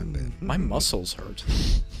 My muscles hurt.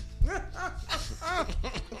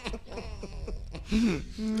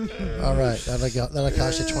 All right, that'll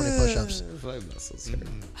cost you 20 push-ups. My muscles hurt.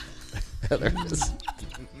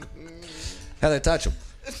 Heather, touch him.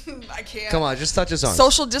 I can't. Come on, just touch his arm.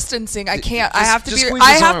 Social distancing. I can't. I have to be.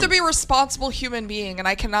 To be a responsible human being, and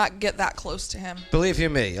I cannot get that close to him. Believe you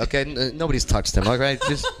me, okay? Nobody's touched him. All right,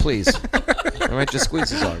 just please. All right, just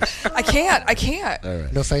squeeze his arms. I can't. All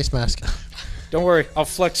right. No face mask. Don't worry, I'll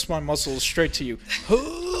flex my muscles straight to you.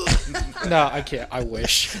 No, I can't. I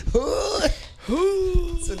wish.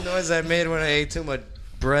 It's the noise I made when I ate too much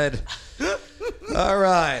bread. All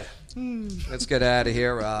right. Let's get out of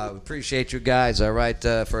here. Appreciate you guys, all right,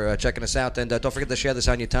 for checking us out. And don't forget to share this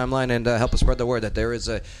on your timeline and help us spread the word that there is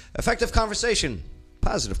a effective conversation,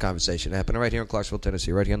 positive conversation happening right here in Clarksville,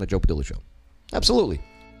 Tennessee, right here on the Joe Padula Show. Absolutely.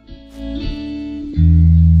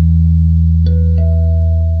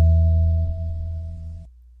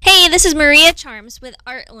 Hey, this is Maria Charms with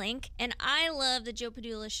ArtLink, and I love the Joe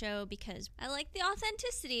Padula Show because I like the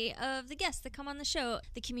authenticity of the guests that come on the show,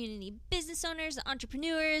 the community business owners, the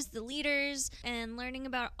entrepreneurs, the leaders, and learning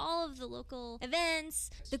about all of the local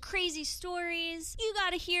events, the crazy stories. You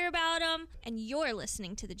got to hear about them, and you're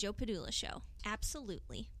listening to the Joe Padula Show.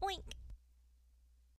 Absolutely. Oink.